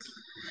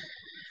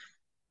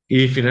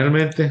 Y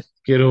finalmente,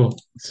 quiero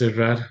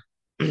cerrar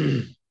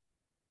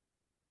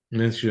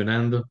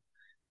mencionando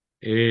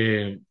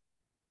eh,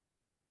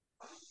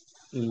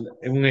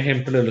 un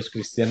ejemplo de los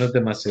cristianos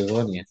de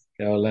Macedonia,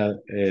 que habla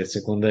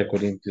 2 de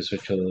Corintios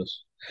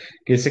 8:2,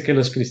 que dice que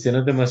los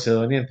cristianos de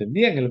Macedonia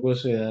entendían el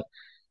gozo de dar,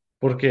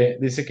 porque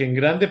dice que en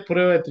grande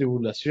prueba de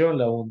tribulación,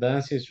 la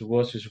abundancia y su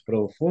gozo y su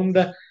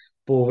profunda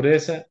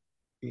pobreza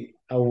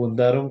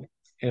abundaron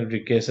en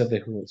riquezas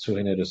de su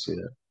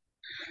generosidad.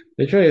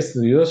 De hecho, hay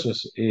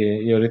estudiosos,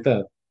 y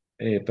ahorita,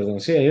 perdón,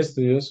 sí, hay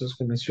estudiosos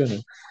que mencionan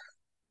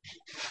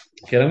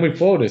que eran muy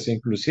pobres, e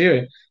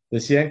inclusive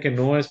decían que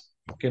no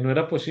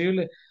era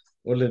posible,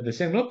 o les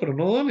decían, no, pero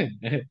no donen,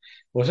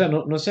 o sea,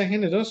 no sean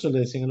generosos,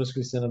 le decían a los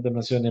cristianos de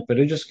Macedonia,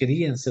 pero ellos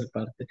querían ser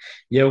parte,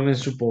 y aún en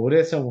su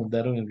pobreza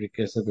abundaron en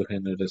riquezas de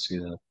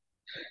generosidad.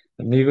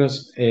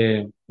 Amigos,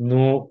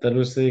 no, tal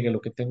vez usted diga,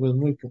 lo que tengo es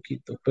muy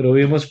poquito, pero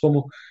vimos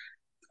cómo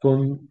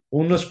con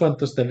unos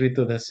cuantos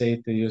tarritos de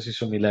aceite Dios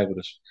hizo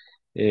milagros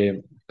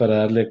para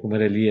darle de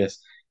comer a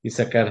Elías y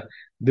sacar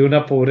de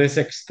una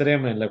pobreza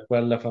extrema en la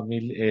cual la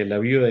familia, la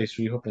viuda y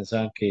su hijo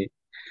pensaban que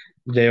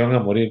ya iban a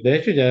morir. De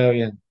hecho, ya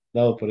habían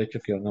dado por hecho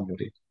que iban a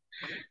morir.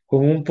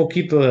 Con un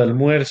poquito de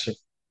almuerzo,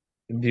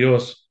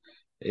 Dios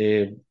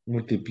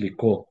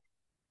multiplicó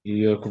y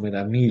dio de comer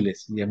a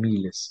miles y a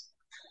miles.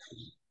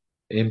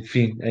 En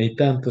fin, hay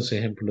tantos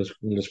ejemplos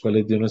en los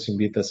cuales Dios nos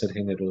invita a ser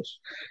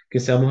generosos, que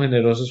seamos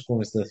generosos con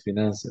nuestras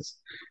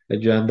finanzas,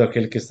 ayudando a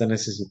aquel que está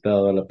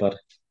necesitado a la par,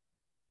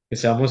 que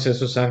seamos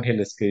esos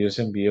ángeles que Dios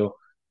envió,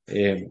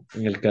 en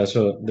el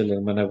caso de la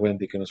hermana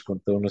Wendy que nos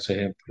contó unos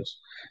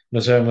ejemplos.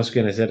 No sabemos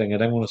quiénes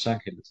eran unos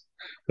ángeles,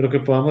 pero que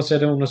podamos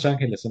ser unos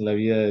ángeles en la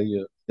vida de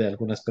Dios, de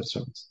algunas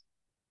personas,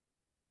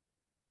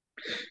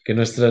 que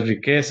nuestras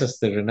riquezas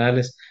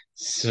terrenales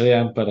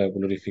sean para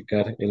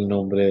glorificar el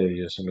nombre de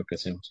Dios en lo que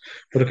hacemos.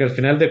 Porque al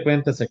final de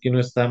cuentas aquí no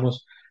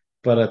estamos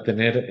para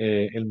tener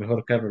el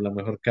mejor carro, la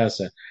mejor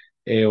casa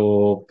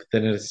o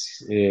tener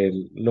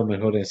lo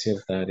mejor en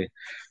cierta área.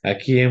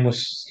 Aquí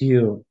hemos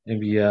sido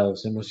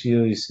enviados, hemos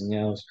sido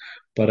diseñados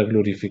para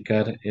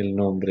glorificar el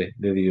nombre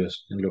de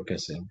Dios en lo que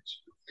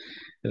hacemos.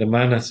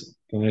 Hermanas,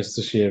 con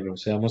esto cierro,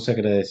 seamos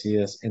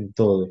agradecidas en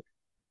todo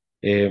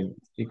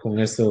y con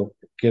esto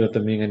quiero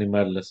también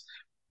animarlas.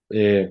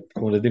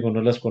 Como les digo,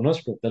 no las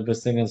conozco, tal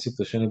vez tengan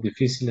situaciones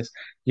difíciles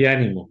y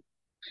ánimo.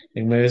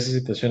 En medio de esas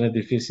situaciones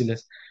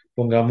difíciles,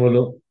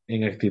 pongámoslo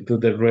en actitud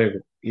de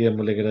ruego y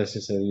démosle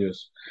gracias a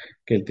Dios,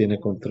 que Él tiene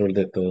control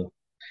de todo.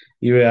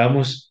 Y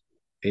veamos,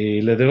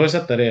 les dejo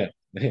esa tarea.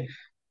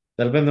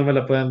 Tal vez no me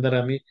la puedan dar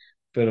a mí,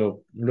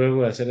 pero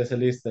luego de hacer esa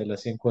lista de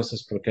las 100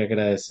 cosas por qué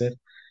agradecer,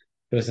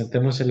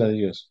 presentémosela a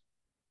Dios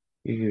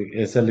y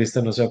esa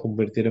lista no se va a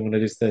convertir en una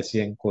lista de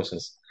 100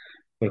 cosas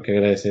por qué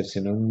agradecer,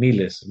 sino en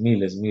miles,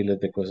 miles, miles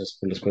de cosas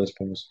por las cuales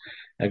podemos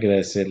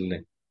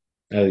agradecerle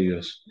a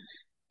Dios.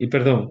 Y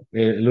perdón,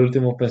 el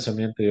último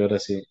pensamiento y ahora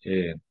sí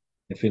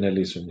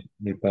finalizo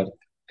mi parte.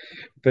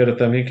 Pero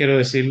también quiero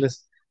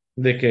decirles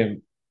de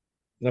que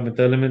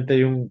lamentablemente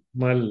hay un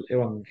mal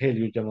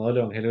evangelio llamado el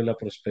evangelio de la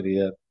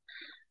prosperidad.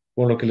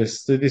 Con lo que les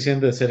estoy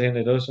diciendo de ser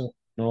generoso,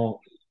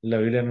 no, la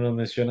Biblia no nos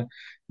menciona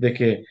de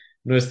que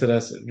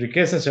nuestras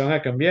riquezas se van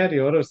a cambiar y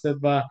ahora usted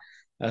va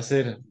a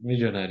ser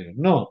millonario.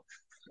 No,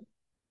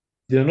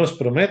 Dios nos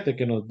promete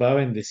que nos va a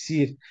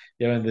bendecir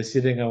y a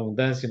bendecir en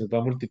abundancia y nos va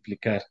a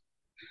multiplicar.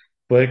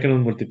 Puede que nos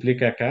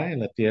multiplique acá en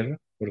la tierra,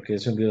 porque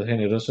es un Dios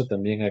generoso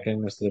también acá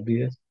en nuestras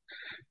vidas,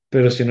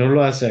 pero si no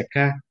lo hace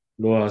acá,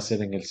 lo va a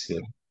hacer en el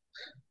cielo,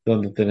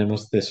 donde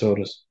tenemos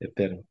tesoros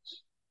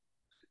eternos.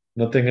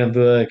 No tengan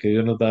duda de que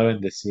Dios nos va a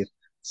bendecir,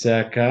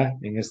 sea acá,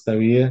 en esta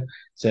vida,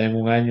 sea en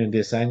un año, en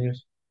 10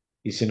 años,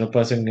 y si no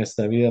pasa en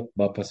esta vida,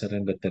 va a pasar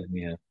en la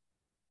eternidad.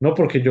 No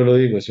porque yo lo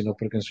digo, sino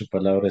porque en su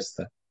palabra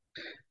está,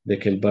 de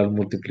que Él va a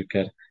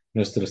multiplicar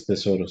nuestros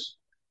tesoros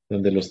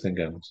donde los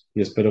tengamos.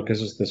 Y espero que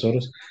esos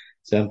tesoros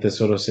sean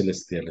tesoros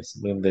celestiales,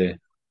 donde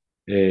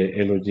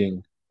el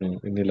hollín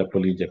ni la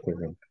polilla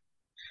corrompe.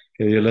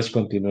 Que Dios las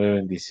continúe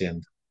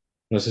bendiciendo.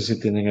 No sé si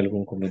tienen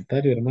algún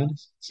comentario,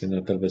 hermanos. Si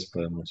no, tal vez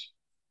podemos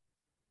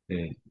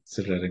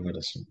cerrar en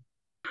oración.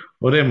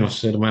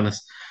 Oremos,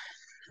 hermanas.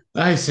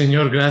 Ay,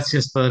 Señor,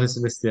 gracias, Padre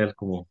Celestial,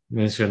 como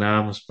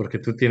mencionábamos, porque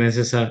tú tienes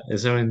esa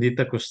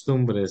bendita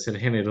costumbre de ser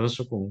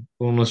generoso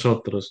con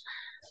nosotros,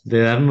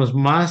 de darnos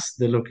más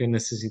de lo que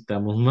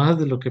necesitamos, más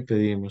de lo que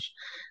pedimos.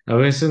 A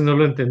veces no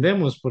lo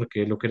entendemos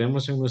porque lo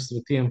queremos en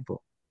nuestro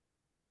tiempo,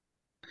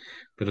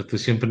 pero tú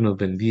siempre nos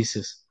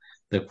bendices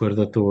de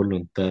acuerdo a tu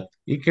voluntad.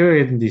 Y qué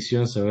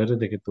bendición saber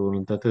de que tu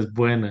voluntad es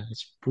buena,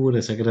 es pura,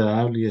 es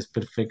agradable y es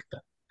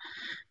perfecta.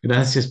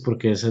 Gracias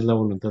porque esa es la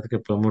voluntad que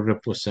podemos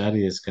reposar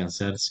y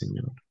descansar,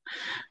 Señor.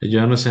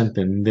 Ayúdanos a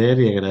entender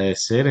y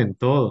agradecer en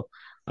todo,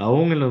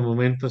 aún en los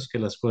momentos que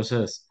las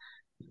cosas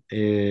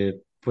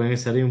pueden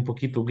estar ahí un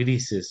poquito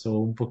grises o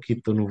un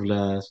poquito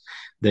nubladas,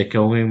 de que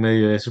aún en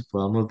medio de eso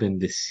podamos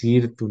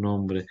bendecir tu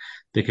nombre,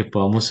 de que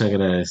podamos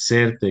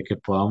agradecerte, de que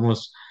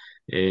podamos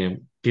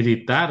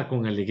gritar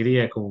con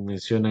alegría, como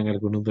mencionan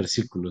algunos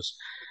versículos,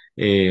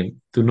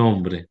 tu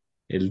nombre,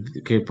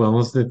 que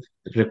podamos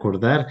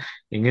recordar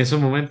en esos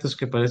momentos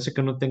que parece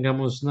que no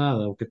tengamos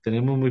nada o que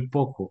tenemos muy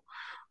poco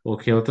o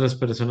que a otras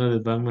personas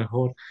les van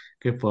mejor,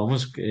 que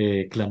podamos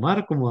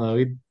clamar como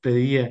David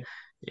pedía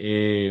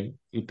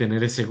y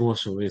tener ese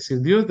gozo, decir,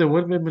 Dios,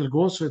 devuélveme el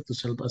gozo de tu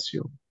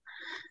salvación,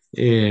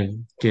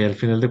 que al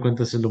final de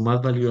cuentas es lo más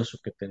valioso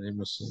que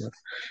tenemos, Señor.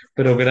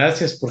 Pero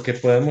gracias porque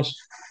podemos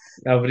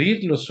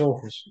abrir los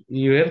ojos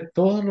y ver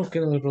todo lo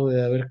que nos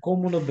rodea, ver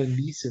cómo nos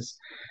bendices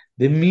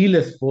de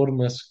miles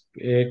formas,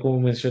 como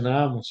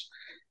mencionábamos.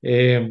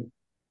 En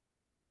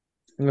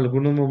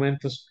algunos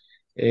momentos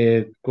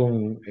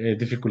con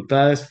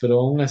dificultades, pero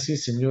aún así,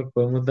 Señor,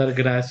 podemos dar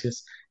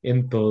gracias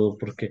en todo,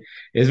 porque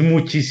es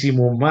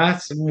muchísimo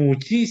más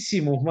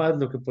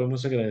lo que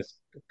podemos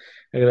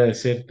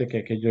agradecerte que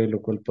aquello de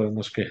lo cual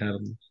podemos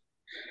quejarnos.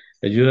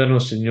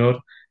 Ayúdanos,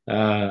 Señor,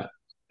 a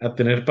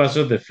tener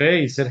pasos de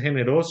fe y ser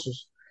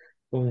generosos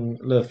con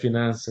las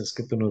finanzas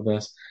que tú nos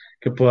das,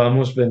 que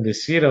podamos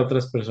bendecir a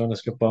otras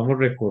personas, que podamos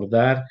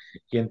recordar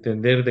y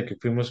entender de que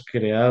fuimos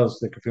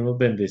creados, de que fuimos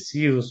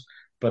bendecidos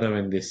para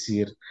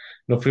bendecir.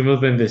 No fuimos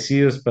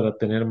bendecidos para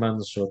tener más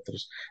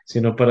nosotros,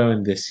 sino para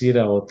bendecir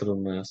a otros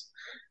más.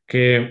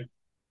 Que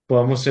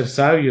podamos ser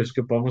sabios,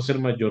 que podamos ser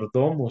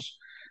mayordomos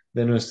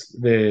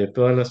de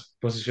todas las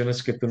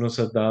posiciones que tú nos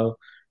has dado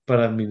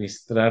para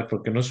administrar,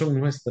 porque no son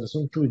nuestras,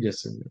 son tuyas,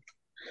 Señor.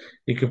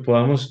 Y que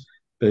podamos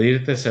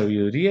pedirte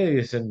sabiduría y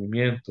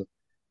discernimiento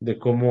de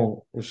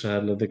cómo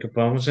usarlas, de que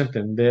podamos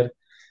entender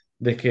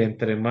de que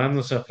entre más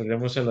nos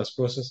aferremos a las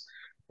cosas,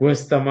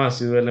 cuesta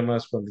más y duele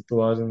más cuando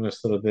tú abres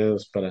nuestros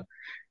dedos para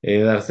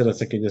dárselas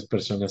a aquellas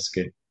personas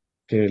que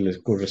les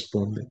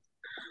corresponden.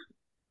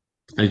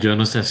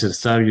 Ayúdanos a ser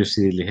sabios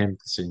y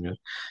diligentes, Señor,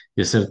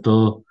 y hacer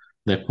todo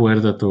de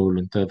acuerdo a tu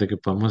voluntad, de que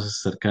podamos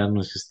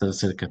acercarnos y estar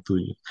cerca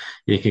tuyo,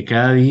 y de que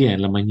cada día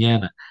en la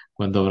mañana,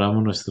 cuando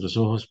abramos nuestros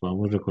ojos,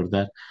 podamos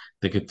recordar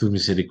de que tus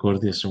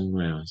misericordias son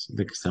nuevas,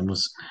 de que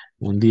estamos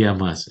un día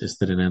más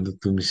estrenando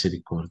tus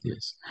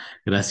misericordias.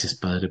 Gracias,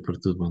 Padre, por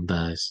tus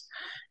bondades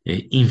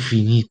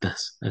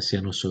infinitas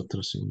hacia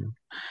nosotros, Señor,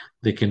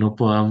 de que no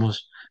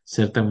podamos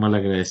ser tan mal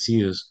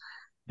agradecidos,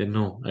 de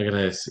no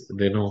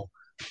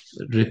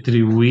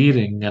retribuir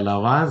en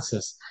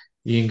alabanzas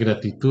y en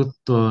gratitud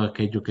todo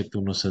aquello que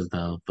tú nos has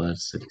dado, Padre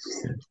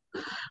Celestial.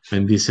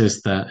 Bendice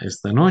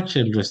esta noche,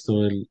 el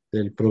resto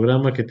del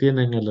programa que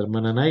tienen a la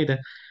hermana Naira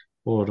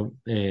por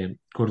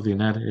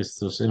coordinar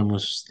estos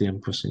hermosos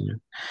tiempos, Señor,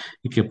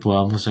 y que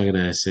podamos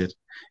agradecer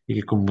y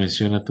que, como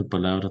menciona tu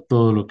palabra,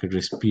 todo lo que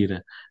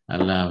respira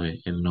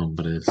alabe el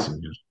nombre del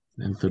Señor.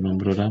 En tu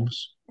nombre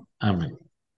oramos. Amén.